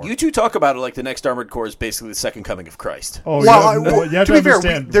something more. You two talk about it like the next Armored Core is basically the second coming of Christ. Oh, Well, you have to to be fair,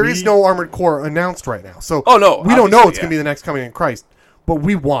 understand, there is no Armored Core announced right now, so Oh, no, we don't know obviously, it's going to be the next coming in Christ, but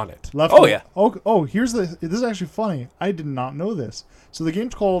we want it. Left Oh, yeah. Oh, here's this is actually funny. I did not know this. So the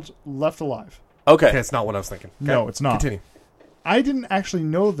game's called Left Alive. Okay. Okay, it's not what I was thinking. No, Okay, it's not. Continue. I didn't actually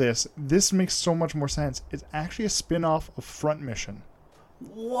know this. This makes so much more sense. It's actually a spin-off of Front Mission,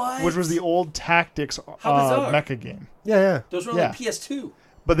 What? which was the old Tactics bizarre. mecha game. Yeah. Those were Yeah. on PS2.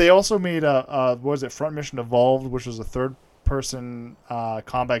 But they also made what was it, Front Mission Evolved, which was a third-person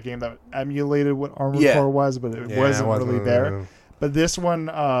combat game that emulated what Armored Yeah. Core was, but it Yeah, wasn't it really wasn't, there. But this one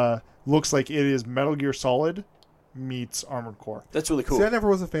looks like it is Metal Gear Solid meets Armored Core. That's really cool. See, I never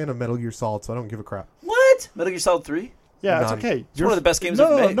was a fan of Metal Gear Solid, so I don't give a crap. What? Metal Gear Solid 3? Yeah, None. it's okay. It's one of the best games no,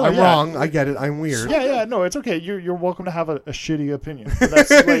 ever made. No, I'm yeah. wrong. I get it. I'm weird. Yeah, no, it's okay. You're welcome to have a shitty opinion. But that's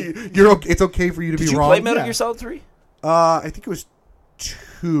like, You're okay. It's okay for you to Did be you wrong. play Metal Yeah. Gear Solid 3? I think it was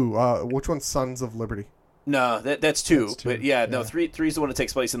 2. Which one's Sons of Liberty? No, that's 2. That's 2, But yeah, no, yeah. 3 is the one that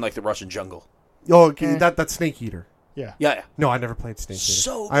takes place in like the Russian jungle. Oh, okay, Eh. that's Snake Eater. yeah. Yeah. No, I never played Snake Eater.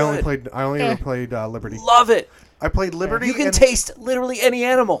 So I only good. ever played Liberty. Love it. I played Liberty. You can and taste literally any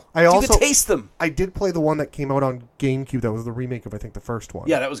animal. I you also- can taste them. I did play the one that came out on GameCube. That was the remake of I think the first one.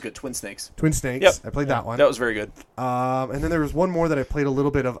 Yeah, that was good. Twin Snakes. Twin Snakes. Yep. I played that one. That was very good. And then there was one more that I played a little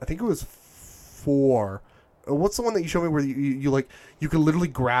bit of. I think it was 4. What's the one that you showed me where you like you could literally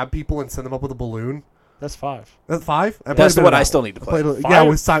grab people and send them up with a balloon? That's 5. That's 5. I played That's a the bit one of I that still need to play. I played a- Five? yeah,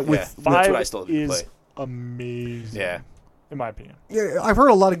 with Yeah. with That's what I Five still need to is play. amazing. Yeah. In my opinion. yeah. I've heard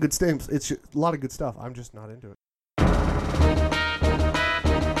a lot of good things. It's a lot of good stuff. I'm just not into it.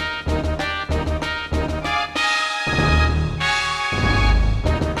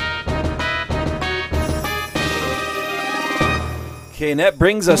 Okay, and that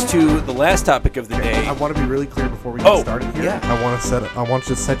brings us to the last topic of the day. I want to be really clear before we get started here. yeah. I want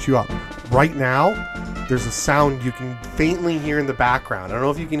to set you up right now. there's a sound you can faintly hear in the background. I don't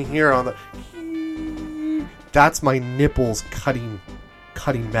know if you can hear on the. That's my nipples cutting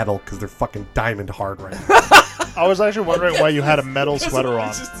metal because they're fucking diamond hard right now. I was actually wondering why you had a metal sweater on.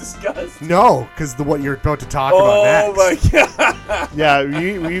 Just disgust. No, because what you're about to talk about next. Oh my god! Yeah,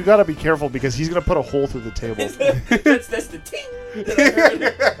 you gotta be careful because he's gonna put a hole through the table. that's the ting that I heard.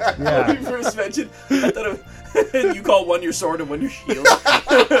 Yeah. When you first mentioned, I thought you call one your sword and one your shield.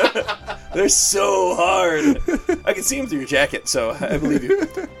 They're so hard. I can see them through your jacket, so I believe you.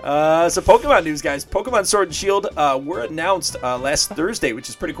 So Pokemon news, guys. Pokemon Sword and Shield were announced last Thursday, which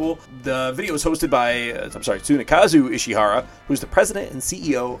is pretty cool. The video was hosted by, Tsunekazu Ishihara, who's the president and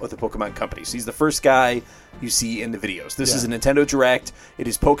CEO of the Pokemon Company. So he's the first guy you see in the videos. This is a Nintendo Direct. It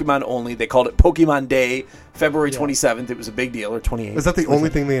is Pokemon only. They called it Pokemon Day, February 27th. It was a big deal, or 28th. Is that the only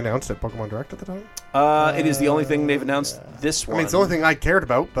thing they announced at Pokemon Direct at the time? It is the only thing they've announced this one. I mean, it's the only thing I cared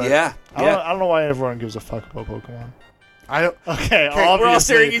about, but... Yeah. I don't know why everyone gives a fuck about Pokemon. I don't... Okay, We're all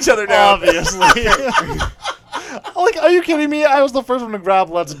staring each other down. Obviously. Like, are you kidding me? I was the first one to grab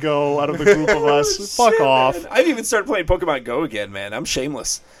Let's Go out of the group of us. Fuck off. Man. I've even started playing Pokemon Go again, man. I'm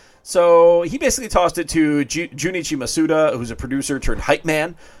shameless. So he basically tossed it to Junichi Masuda, who's a producer turned hype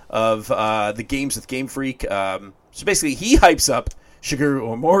man of the games with Game Freak. So basically, he hypes up Shigeru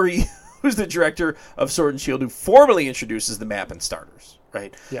Omori, who's the director of Sword and Shield, who formally introduces the map and starters.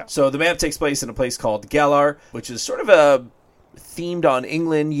 Right? Yeah. So the map takes place in a place called Galar, which is sort of themed on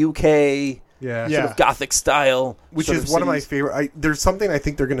England, UK, sort of Gothic style. Which is one of my favorite. There's something I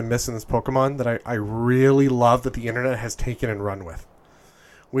think they're going to miss in this Pokemon that I really love that the internet has taken and run with.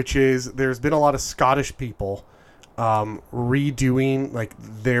 Which is, there's been a lot of Scottish people redoing like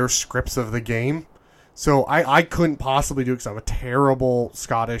their scripts of the game. So I couldn't possibly do it because I'm a terrible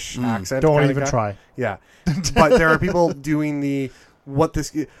Scottish accent. Don't even try. Yeah. But there are people doing the...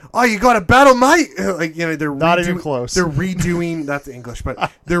 you got a battle, mate! Like, you know, they're not even close. They're redoing that's English,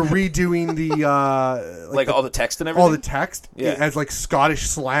 but they're redoing the like all the text and everything. all the text as like Scottish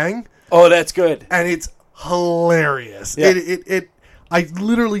slang. Oh, that's good. And it's hilarious. Yeah. I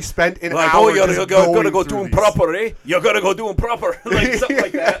literally spent an like, hour. You're just gotta go going do through them these. proper, eh? You gotta go do them proper, like something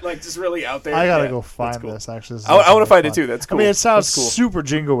like that, like just really out there. I gotta Yeah, go that's find cool. this. Actually, I want to find it too. That's cool. I mean, it sounds That's cool. super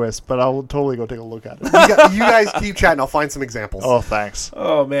jingoist, but I'll totally go take a look at it. You guys keep chatting. I'll find some examples. Oh, thanks.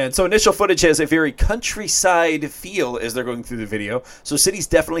 Oh man! So initial footage has a very countryside feel as they're going through the video. So cities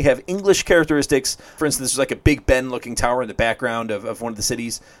definitely have English characteristics. For instance, there's like a Big Ben looking tower in the background of one of the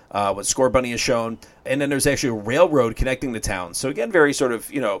cities. What Scorbunny is shown, and then there's actually a railroad connecting the towns. So again, very sort of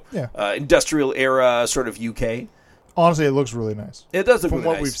industrial era sort of UK. Honestly, it looks really nice. It does look From really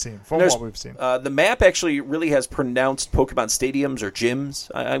what nice. we've seen. From There's- what we've seen. The map actually really has pronounced Pokemon stadiums or gyms.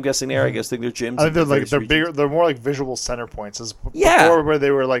 I'm guessing there. I guess they're gyms. I think they're in like various they're regions. bigger. They're more like visual center points. As Yeah. before, where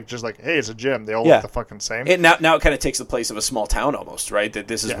they were like just like, hey, it's a gym. They all Yeah. look the fucking same. And now it kind of takes the place of a small town almost, right? That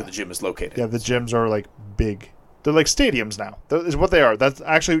this is Yeah. where the gym is located. Yeah, the gyms are like big. They're like stadiums now. That is what they are. That's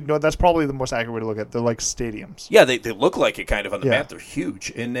actually that's probably the most accurate way to look at it. They're like stadiums. Yeah, they look like it kind of on the Yeah. map. They're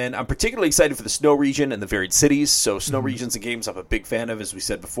huge. And then I'm particularly excited for the snow region and the varied cities. So snow regions and games I'm a big fan of, as we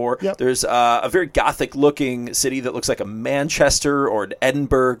said before. Yep. There's a very Gothic-looking city that looks like a Manchester or an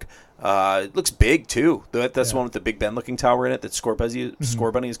Edinburgh. It looks big, too. That's the one with the Big Ben-looking tower in it that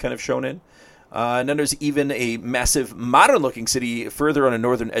Scorbunny is kind of shown in. And then there's even a massive modern-looking city further on the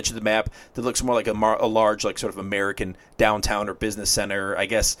northern edge of the map that looks more like a large, like sort of American downtown or business center. I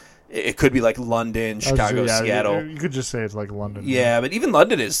guess it could be like London, Chicago, Seattle. You could just say it's like London. Yeah, but even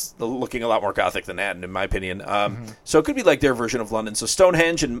London is looking a lot more Gothic than that, in my opinion. So it could be like their version of London. So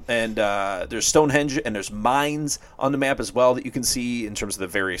Stonehenge and there's Stonehenge and there's mines on the map as well that you can see in terms of the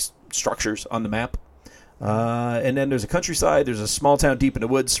various structures on the map. And then there's a countryside. There's a small town deep in the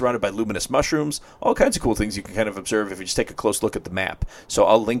woods surrounded by luminous mushrooms. All kinds of cool things you can kind of observe if you just take a close look at the map. So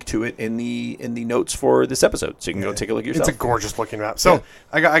I'll link to it in the notes for this episode, so you can go take a look yourself. It's a gorgeous looking map. So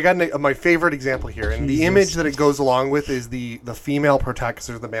I got my favorite example here, and the image that it goes along with is the female protagonist,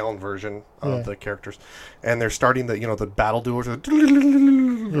 or the male version of the characters, and they're starting the battle duels,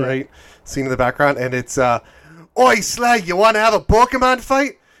 right? Scene in the background, and it's "Oi, Slag, you want to have a Pokemon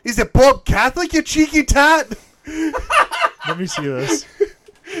fight? Is it Pope Catholic, you cheeky tat?" Let me see this.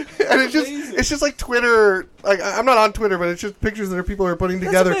 And it's just like Twitter. Like, I'm not on Twitter, but it's just pictures that people are putting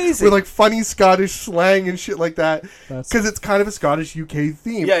together amazing. with like funny Scottish slang and shit like that, That's- because it's kind of a Scottish UK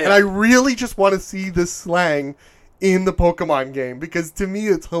theme. Yeah, yeah. And I really just want to see this slang in the Pokemon game, because to me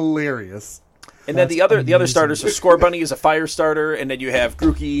it's hilarious. And then the other amazing. starters, so Scorbunny is a fire starter, and then you have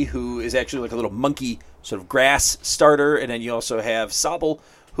Grookey, who is actually like a little monkey sort of grass starter, and then you also have Sobble,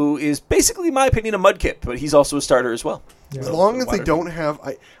 who is basically, in my opinion, a Mudkip, but he's also a starter as well. As long as they don't have...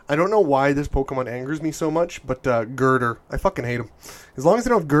 I don't know why this Pokemon angers me so much, but Girder. I fucking hate him. As long as they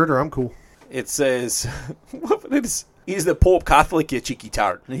don't have Girder, I'm cool. It says... He's the Pope Catholic, you cheeky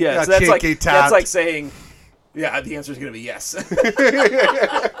tart. Yeah, so that's like saying... Yeah, the answer is going to be yes.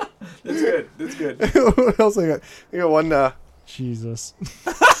 That's good. What else I got? I got one... Jesus.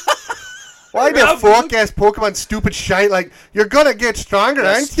 Why the fuck ass Pokemon stupid shite? Like, you're gonna get stronger,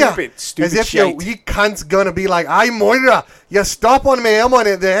 aren't you? Stupid As if shite. your weak cunt's gonna be like, I'm Moira. You stop on me, I'm on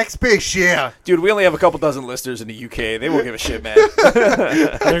the XP share. Dude, we only have a couple dozen listeners in the UK. They won't give a shit, man.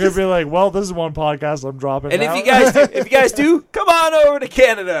 They're gonna be like, well, this is one podcast I'm dropping. And now. if you guys do, come on over to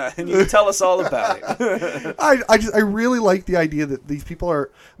Canada and you can tell us all about it. I really like the idea that these people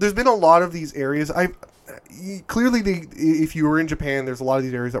are... There's been a lot of these areas. Clearly, if you were in Japan, there's a lot of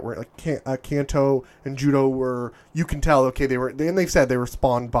these areas that were like Kanto and Judo were, you can tell, okay, they've said they were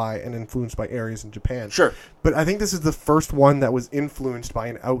spawned by and influenced by areas in Japan. Sure. But I think this is the first one that was influenced by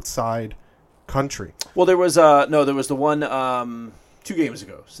an outside country. Well, there was the one 2 games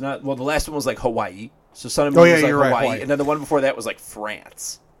ago. So the last one was like Hawaii. So Sun and Moon was like Hawaii, Hawaii. And then the one before that was like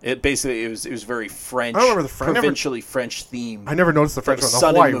France. It was very French. I don't remember the French. Provincially French themed. I never noticed the French one. The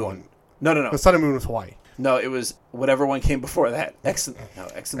Sun Hawaii and Moon. one. No. The Sun and Moon was Hawaii. No, it was whatever one came before that. X and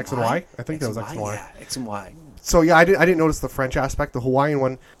Y? I think that was X and Y. Yeah, X and Y. So yeah, I didn't notice the French aspect. The Hawaiian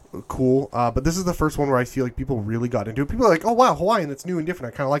one, cool. But this is the first one where I feel like people really got into it. People are like, oh wow, Hawaiian, that's new and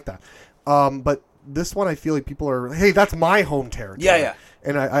different. I kind of like that. But this one, I feel like people are, hey, that's my home territory. Yeah.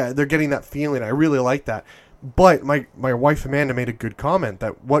 And they're getting that feeling. I really like that. But my wife Amanda made a good comment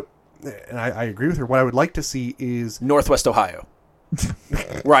that and I agree with her. What I would like to see is Northwest Ohio,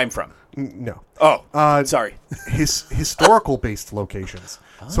 where I'm from. No. Oh, sorry. Historical based locations.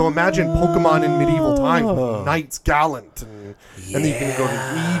 So imagine Pokemon in medieval times, Knights Gallant, and then you can go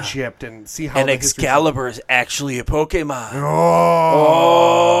to Egypt and see how. And the Excalibur is actually a Pokemon.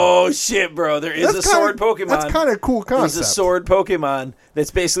 Oh shit, bro! There is a sword Pokemon. That's kind of a cool concept. There's a sword Pokemon.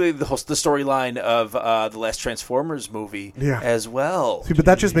 That's basically the storyline of the last Transformers movie as well. See, but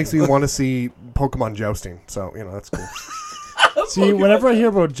that just makes me want to see Pokemon jousting. So that's cool. See, whenever I hear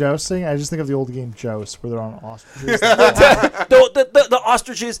about jousting, I just think of the old game Joust, where they're on ostriches. The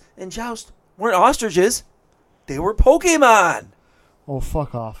ostriches in Joust weren't ostriches; they were Pokemon. Oh,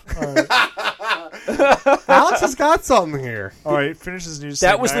 fuck off! All right. Alex has got something here. All right, finish this news.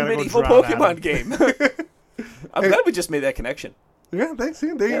 That was the medieval Pokemon game. I'm glad we just made that connection. Yeah, thanks.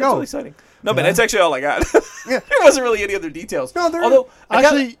 There you That's go. really exciting. No, but that's actually all I got. Yeah. There wasn't really any other details. No,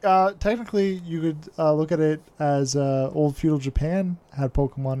 although technically, you could look at it as old feudal Japan had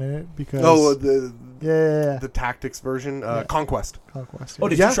Pokemon in it because the tactics version, Conquest. Conquest. Oh,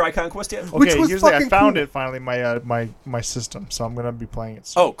 did you try Conquest yet? Okay, Which was here's the thing. I fucking found cool. it finally my system, so I'm gonna be playing it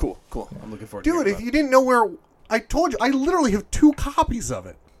soon. Oh, cool. I'm looking forward to Dude, it. if you didn't know where, I told you, I literally have 2 copies of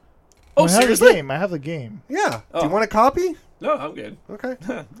it. Oh, I have the seriously? game. I have the game. Yeah. Oh. Do you want a copy? No, I'm good. Okay.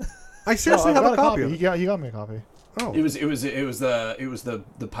 I seriously No, have I've a got copy of He it. got me a copy. Oh. It was the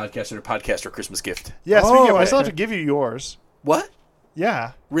podcaster Christmas gift. Yeah, speaking of, Oh, I still okay. have to give you yours. What?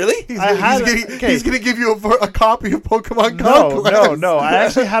 Yeah. Really? He's I had gonna, it- he's, okay. he's gonna give you a copy of Pokemon No, Conquest. no. I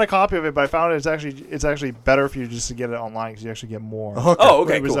actually had a copy of it, but I found it's actually better for you just to get it online because you actually get more. A hooker. Oh,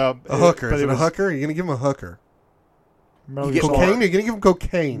 okay, It was, cool. A hooker. but Is it it a was hooker? You're gonna give him a hooker. Metal You Gear get Solid- Cocaine? You're gonna give him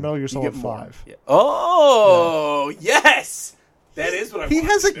cocaine. Metal Gear You Solid get more. 5. Yeah. Oh, yes. That is what I He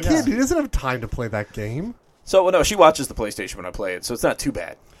want. has a Yeah. kid. He doesn't have time to play that game. So, no, she watches the PlayStation when I play it, so it's not too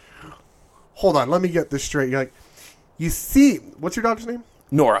bad. Hold on. Let me get this straight. You're like, you see, what's your daughter's name?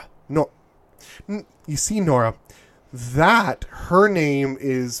 Nora. No. You see, Nora, that her name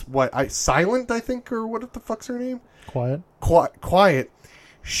is Silent, I think, or what the fuck's her name? Quiet. Quiet.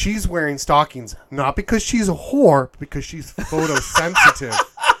 She's wearing stockings, not because she's a whore, but because she's photosensitive.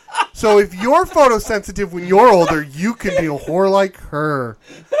 So if you're photosensitive when you're older, you can be a whore like her.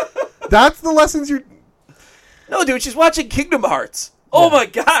 That's the lessons you're... No, dude, she's watching Kingdom Hearts. Oh, my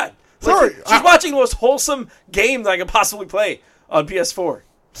God. Sorry, She's watching the most wholesome game that I could possibly play on PS4.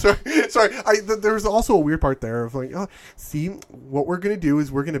 Sorry. There's also a weird part there of like, see, what we're going to do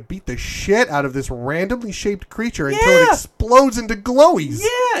is we're going to beat the shit out of this randomly shaped creature until it Yeah. explodes into glowies.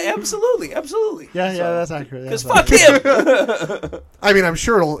 Yeah, absolutely. Yeah, that's accurate. Because That's fuck him. I mean, I'm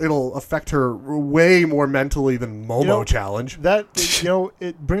sure it'll affect her way more mentally than Momo know, Challenge. That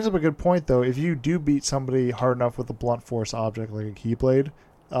it brings up a good point though. If you do beat somebody hard enough with a blunt force object like a Keyblade,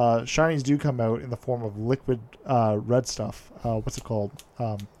 shinies do come out in the form of liquid red stuff. What's it called?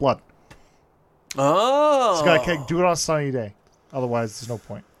 Blood. Oh. So you gotta do it on a sunny day. Otherwise, there's no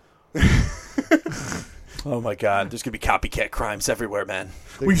point. Oh my God, there's gonna be copycat crimes everywhere, man.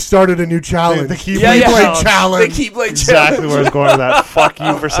 We started a new challenge. The Keyblade Keyblade challenge. The Keyblade exactly challenge. where I was going with that. Fuck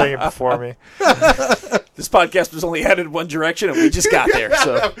you for saying it before me. This podcast was only headed one direction, and we just got there.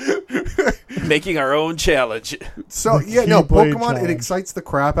 So, making our own challenge. So yeah, no, Keyblade Pokemon. challenge. It excites the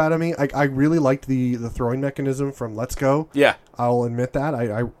crap out of me. I really liked the throwing mechanism from Let's Go. Yeah. I'll admit that.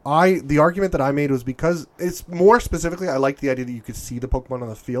 I the argument that I made was because it's more specifically I liked the idea that you could see the Pokemon on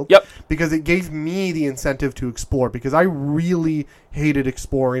the field. Yep. Because it gave me the incentive to explore, because I really hated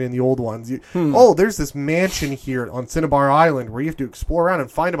exploring in the old ones. Oh, there's this mansion here on Cinnabar Island where you have to explore around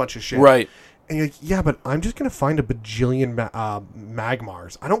and find a bunch of shit. Right. And you're like, yeah, but I'm just going to find a bajillion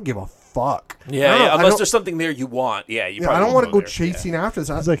Magmars. I don't give a fuck. Yeah, unless there's something there you want. Yeah, you. I don't want to go there. chasing after this.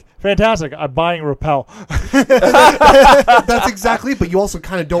 It's like, fantastic, I'm buying Repel. That's exactly it, but you also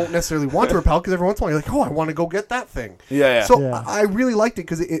kind of don't necessarily want to repel, because every once in a while you're like, oh, I want to go get that thing. Yeah. So Yeah. I really liked it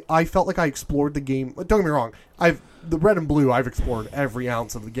because I felt like I explored the game. Don't get me wrong. The red and blue, I've explored every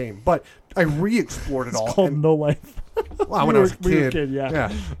ounce of the game, but I re-explored it all. It's called and- No Life. well, when I was a When you were a kid. kid,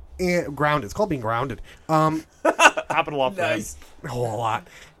 yeah. And grounded. It's called being grounded. Happened a lot for him. Nice. A whole lot.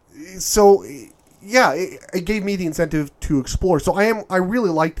 So yeah, it gave me the incentive to explore. So I really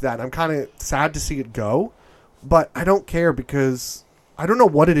liked that. I'm kind of sad to see it go, but I don't care because I don't know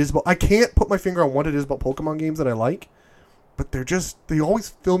what it is. But I can't put my finger on what it is about Pokemon games that I like. But they always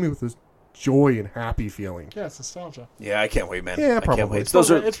fill me with this joy and happy feeling. Yeah, it's nostalgia. Yeah, I can't wait, man. Yeah, I probably. can't wait. Those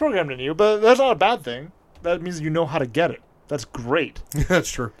are. It's programmed in you, but that's not a bad thing. That means you know how to get it. That's great. That's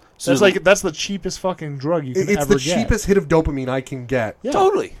true. That's the cheapest fucking drug you can It's ever the get. cheapest hit of dopamine I can get. Yeah.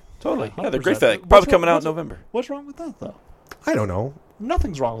 Totally. Yeah, they're great for that. 100%. Probably coming out in November. What's wrong with that, though? I don't know.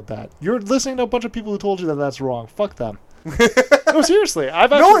 Nothing's wrong with that. You're listening to a bunch of people who told you that that's wrong. Fuck them. No, seriously.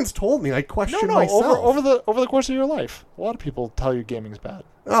 I've actually, No one's told me. I question myself. over the course of your life, a lot of people tell you gaming's bad.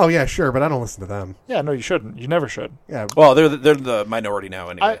 Oh yeah, sure, but I don't listen to them. Yeah, no, you shouldn't. You never should. Yeah. Well, they're the minority now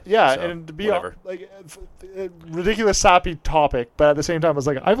anyway. So, and to be whatever. a ridiculous sappy topic, but at the same time, it's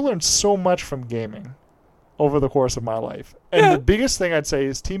like I've learned so much from gaming over the course of my life, and Yeah. the biggest thing I'd say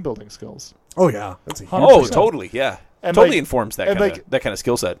is team building skills. Oh yeah, that's a huge. Oh, 100%. totally. Yeah. And Totally like- informs that and kind like- of that kind of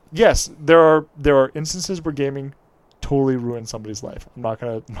skill set. Yes, there are instances where gaming totally ruined somebody's life. I'm not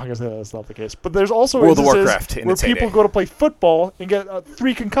gonna say that's not the case, but there's also World of instances Warcraft in where its people heyday. go to play football and get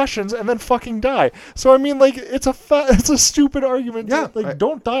 3 concussions and then fucking die. So I mean, like, it's a stupid argument. Yeah, Like,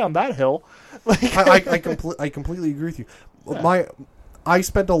 don't die on that hill. Like, I completely agree with you. I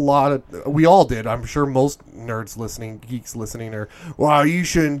spent a lot of. We all did. I'm sure most nerds listening, geeks listening, are. Wow, you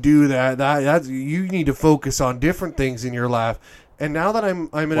shouldn't do that. That's you need to focus on different things in your life. And now that I'm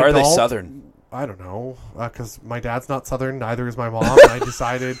an Why are adult, they Southern? I don't know, because my dad's not Southern, neither is my mom. And I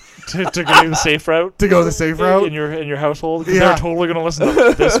decided to go the safe route to go the safe route. in your household. 'Cause Yeah. they're totally gonna listen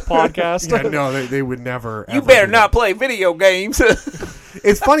to this podcast. Yeah, no, they would never. You ever better do not that. play video games.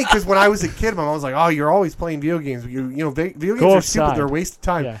 It's funny because when I was a kid, my mom was like, "Oh, you're always playing video games. You know, video games are stupid. outside." They're a waste of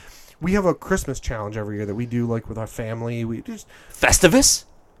time." Yeah. We have a Christmas challenge every year that we do, like with our family. We just Festivus?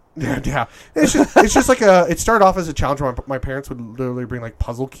 yeah. It's just like a. It started off as a challenge where my parents would literally bring like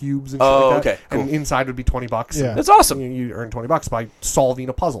puzzle cubes and shit Oh, like that, okay, cool. and inside would be $20. Yeah. And That's awesome. you earn $20 by solving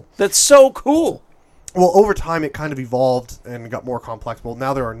a puzzle. That's so cool. Well, over time, it kind of evolved and got more complex. Well,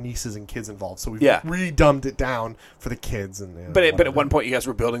 now there are nieces and kids involved, so we've re-dumbed it down for the kids. And But at one point, you guys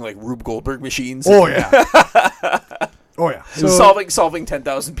were building like Rube Goldberg machines. oh yeah, oh yeah. So solving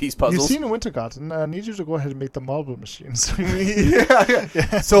 10,000 piece You've puzzles. seen Wintergott, and I need you to go ahead and make the marble machines.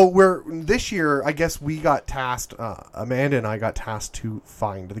 yeah. So this year, I guess we got tasked. Amanda and I got tasked to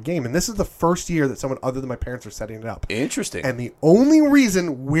find the game, and this is the first year that someone other than my parents are setting it up. Interesting. And the only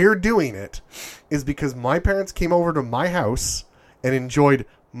reason we're doing it is because my parents came over to my house and enjoyed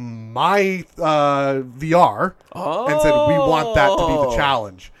my VR and said we want that to be the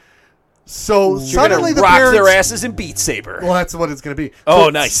challenge. So You're suddenly gonna the rock parents, their asses in Beat Saber. well, that's what it's going to be. Oh, So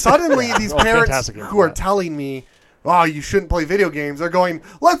nice. Suddenly, these parents fantastic game who for are that. telling me, "Oh, you shouldn't play video games," are going,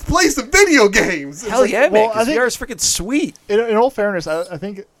 "Let's play some video games." It's Hell like, yeah, man! well, 'Cause I think- VR is freaking sweet. In all fairness, I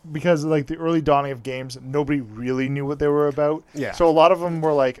think because like the early dawning of games, nobody really knew what they were about. Yeah. So a lot of them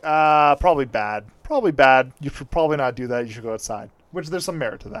were like, probably bad. Probably bad. You should probably not do that. You should go outside. Which there's some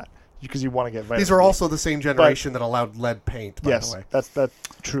merit to that because you want to get vitamin These are D. also the same generation that allowed lead paint, by yes, the way, that's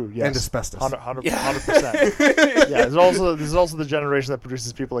true. Yes, and asbestos. 100%. Yeah. 100%. Yeah, this is also the generation that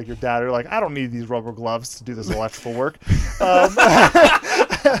produces people like your dad who are like, I don't need these rubber gloves to do this electrical work.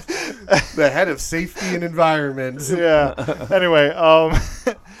 The head of safety and environment. Yeah. Anyway,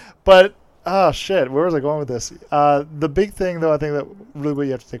 but oh shit, where was I going with this? The big thing, though, I think that really what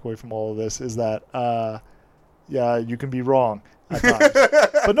you have to take away from all of this is that Yeah, you can be wrong at times.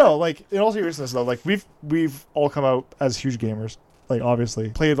 But no, like in all seriousness though, like we've all come out as huge gamers. Like obviously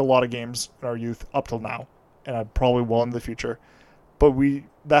played a lot of games in our youth up till now, and I probably will in the future. But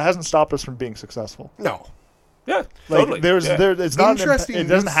that hasn't stopped us from being successful. No. Yeah, Like totally. it's not Interesting it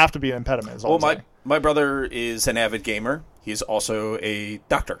doesn't news. have to be an impediment. Is all Well, I'm saying. my brother is an avid gamer. He's also a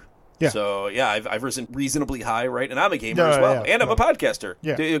doctor. Yeah. So, yeah, I've risen reasonably high, right? And I'm a gamer Yeah, as well. yeah, And I'm a podcaster.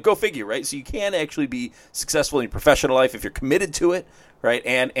 Yeah. Go figure, right? So you can actually be successful in your professional life if you're committed to it, right?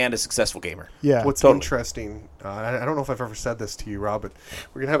 And a successful gamer. Yeah. What's Totally. interesting, I don't know if I've ever said this to you, Rob, but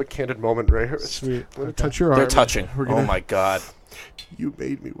we're going to have a candid moment right here. Sweet. I'm going to touch your arm. They're touching. We're gonna, Oh, my God. You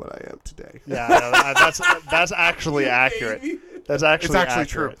made me what I am today. Yeah, that's actually accurate. That's actually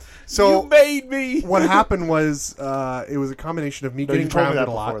accurate. You So made me. what happened was it was a combination of me No, getting you told me grounded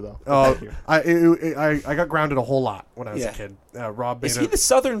that a lot. before, though. Thank you. I got grounded a whole lot when I was Yeah. a kid. Rob Is made he the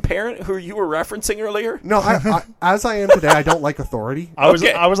Southern parent who you were referencing earlier? No, as I am today, I don't like authority. I was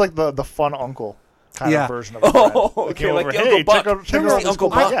Okay. like the fun uncle kind Yeah. of version of Oh, Fred. okay, Came like over, the hey, Uncle Buck. check out Remember this the cool Uncle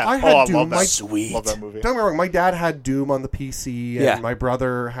book. Buck? Yeah. I had I Doom. love that. Sweet. Love that movie. Don't get me wrong, my dad had Doom on the PC, and Yeah. my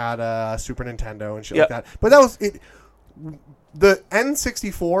brother had a Super Nintendo and shit Yep. like that. But that was it. The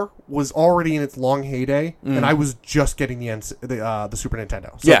N64 was already in its long heyday, and I was just getting the Super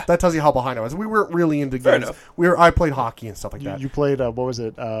Nintendo. So Yeah. that tells you how behind I was. We weren't really into Fair games. enough. I played hockey and stuff like that. You played what was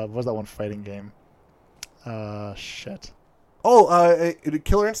it? What was that one fighting game? Shit.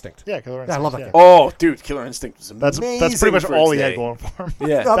 Killer Instinct. Yeah, Killer Instinct. Yeah, I love that yeah. game. Oh, dude, Killer Instinct was That's amazing. pretty much for all its he had day. going for him.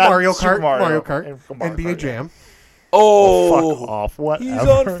 Yeah. That, Mario Super Kart, Mario Kart, and Mario NBA Kart, yeah. Jam. Oh, Fuck off. Whatever. he's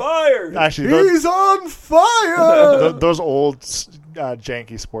on fire. Actually, those, He's on fire. those old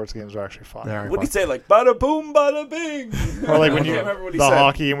janky sports games are actually fun. Very What fun. did he say? Like, bada boom, bada bing. Or like when I you can't remember what he the said.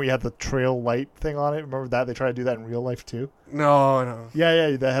 hockey and we had the trail light thing on it. Remember that? They tried to do that in real life too. No.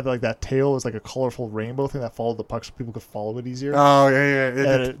 Yeah. They had like that tail was like a colorful rainbow thing that followed the puck so people could follow it easier. Oh yeah.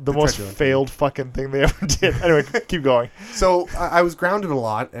 And the most failed fucking thing they ever did. Anyway, keep going. So I was grounded a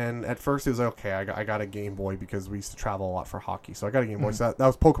lot, and at first it was like, okay. I got a Game Boy because we used to travel a lot for hockey, so I got a Game Boy. So that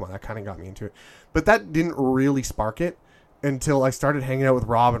was Pokemon. That kind of got me into it, but that didn't really spark it until I started hanging out with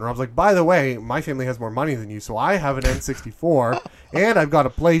Rob, and Rob's like, by the way, my family has more money than you, so I have an N64, and I've got a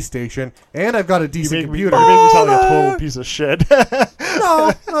PlayStation, and I've got a You decent make computer. me sound like a total piece of shit.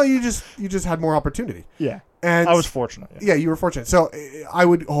 No, you just had more opportunity. Yeah. And I was fortunate. Yeah. Yeah, you were fortunate. So I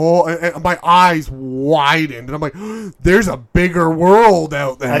would, my eyes widened, and I'm like, there's a bigger world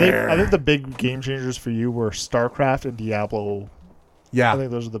out there. I think the big game changers for you were StarCraft and Diablo. Yeah. I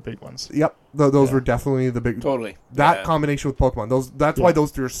think those are the big ones. Yep. Those Yeah. were definitely the big. Totally. That Yeah. combination with Pokemon. That's Yeah. why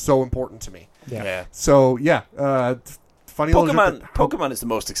those three are so important to me. Yeah. Yeah. So yeah, funny little Pokemon is the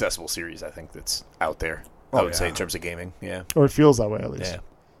most accessible series I think that's out there. I would say in terms of gaming. Yeah. Or it feels that way at least. Yeah.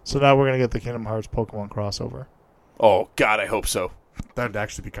 So now we're gonna get the Kingdom Hearts Pokemon crossover. Oh God, I hope so. That'd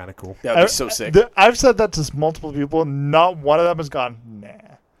actually be kind of cool. That would be so sick. I've said that to multiple people. Not one of them has gone. Nah.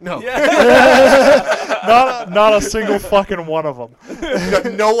 No, Not a single fucking one of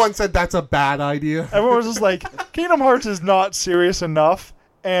them. no one said that's a bad idea. Everyone was just like, Kingdom Hearts is not serious enough,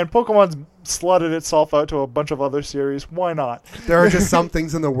 and Pokemon's slutted itself out to a bunch of other series. Why not? There are just some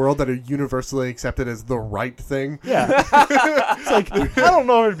things in the world that are universally accepted as the right thing. Yeah. It's like, I don't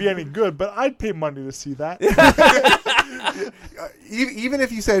know if it'd be any good, but I'd pay money to see that. Even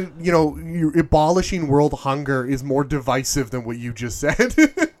if you said, you're abolishing world hunger is more divisive than what you just said.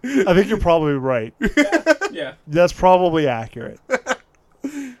 I think you're probably right. Yeah. That's probably accurate.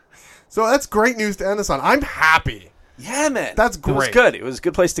 So that's great news to end this on. I'm happy. Yeah, man. That's It was great. good. It was a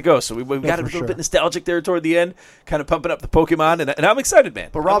good place to go. So we got a for little sure. bit nostalgic there toward the end, kind of pumping up the Pokemon, and I'm excited, man.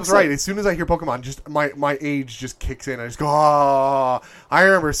 But I'm Rob's excited. right. As soon as I hear Pokemon, just my age just kicks in. I just go, oh. I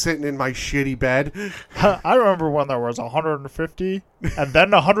remember sitting in my shitty bed. I remember when there was 150, and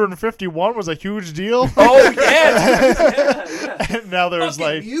then 151 was a huge deal. Oh yeah. And now there's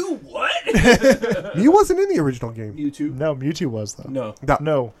like, you what? Mew wasn't in the original game. Mewtwo? no, Mewtwo was though. No.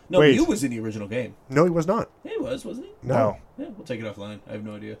 No, No, wait. Mew was in the original game. No, he was not. Yeah, he was, wasn't he? No. Yeah, we'll take it offline. I have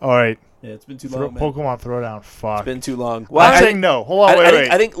no idea. All right. Yeah, it's been too long, man. Pokemon Throwdown. Fuck. It's been too long. I'm saying no. Hold on, wait.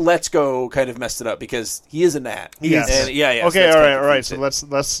 I think Let's Go kind of messed it up because he is a Nat. Yes. And, yeah. So Okay, that's all kind of right. So confusing.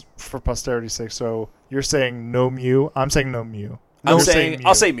 let's for posterity's sake. So you're saying no Mew. I'm saying no Mew. I'm You're saying Mew.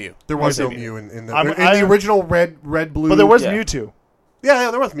 I'll say Mew. There was I no say Mew in the I- original red, blue. But there was Yeah. Mewtwo.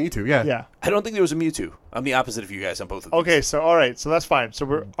 Yeah, there was Mewtwo. Yeah. Yeah. I don't think there was a Mewtwo. I'm the opposite of you guys on both of these. Okay, so all right, so that's fine. So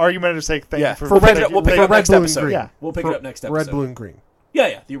we're argumentative sake. Thank Yeah. you for For red, We'll pick it for up red, next blue, and episode. green. Yeah. We'll pick For it up next episode. Red, blue, and green.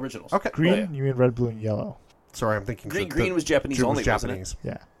 Yeah, the originals. green. Yeah. You mean red, blue, and yellow? Sorry, I'm thinking Green was Japanese It was only, wasn't it? Japanese.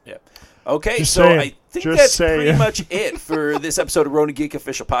 Yeah. Yeah. Okay, Just so saying. I think Just that's saying. pretty much it for this episode of Ronin Geek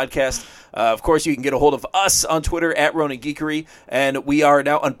Official Podcast. Of course, you can get a hold of us on Twitter at Ronin Geekery, and we are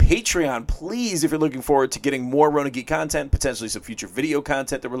now on Patreon. Please, if you're looking forward to getting more Ronin Geek content, potentially some future video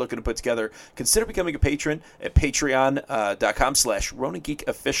content that we're looking to put together, consider becoming a patron at patreon.com/Ronin Geek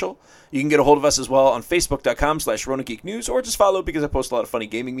Official. You can get a hold of us as well on Facebook.com/Ronin Geek News, or just follow because I post a lot of funny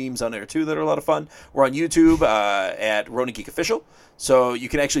gaming memes on there too that are a lot of fun. We're on YouTube at Ronin Geek Official. So you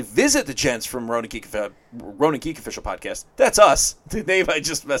can actually visit the gents from Ronin Geek Official Podcast. That's us. The name I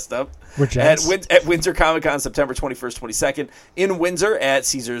just messed up. We're gents. At Windsor Comic Con, September 21st, 22nd, in Windsor at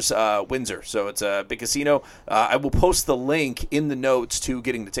Caesars Windsor. So it's a big casino. I will post the link in the notes to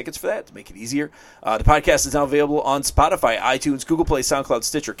getting the tickets for that to make it easier. The podcast is now available on Spotify, iTunes, Google Play, SoundCloud,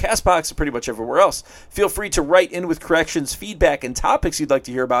 Stitcher, CastBox, and pretty much everywhere else. Feel free to write in with corrections, feedback, and topics you'd like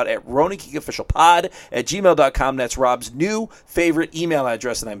to hear about at RoninGeekOfficialPod@gmail.com. That's Rob's new favorite email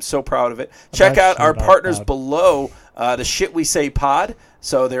address, and I'm so proud of it. Check out our partners below, the Shit We Say Pod.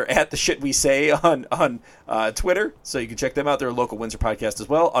 So they're at the Shit We Say on Twitter, so you can check them out. They're a local Windsor podcast as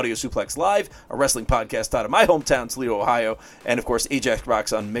well. Audio Suplex Live, a wrestling podcast out of my hometown, Toledo, Ohio, and of course Ajax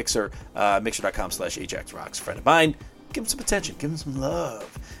Rocks on Mixer, mixer.com/Ajax Rocks. Friend of mine. Give him some attention. Give him some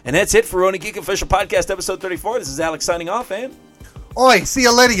love. And that's it for Ronin Geek Official Podcast episode 34. This is Alex signing off, and Oi, see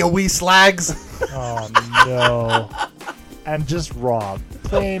you later, you wee slags. Oh, no. And just Rob.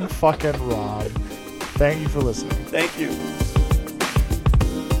 Plain fucking Rob. Thank you for listening. thank you.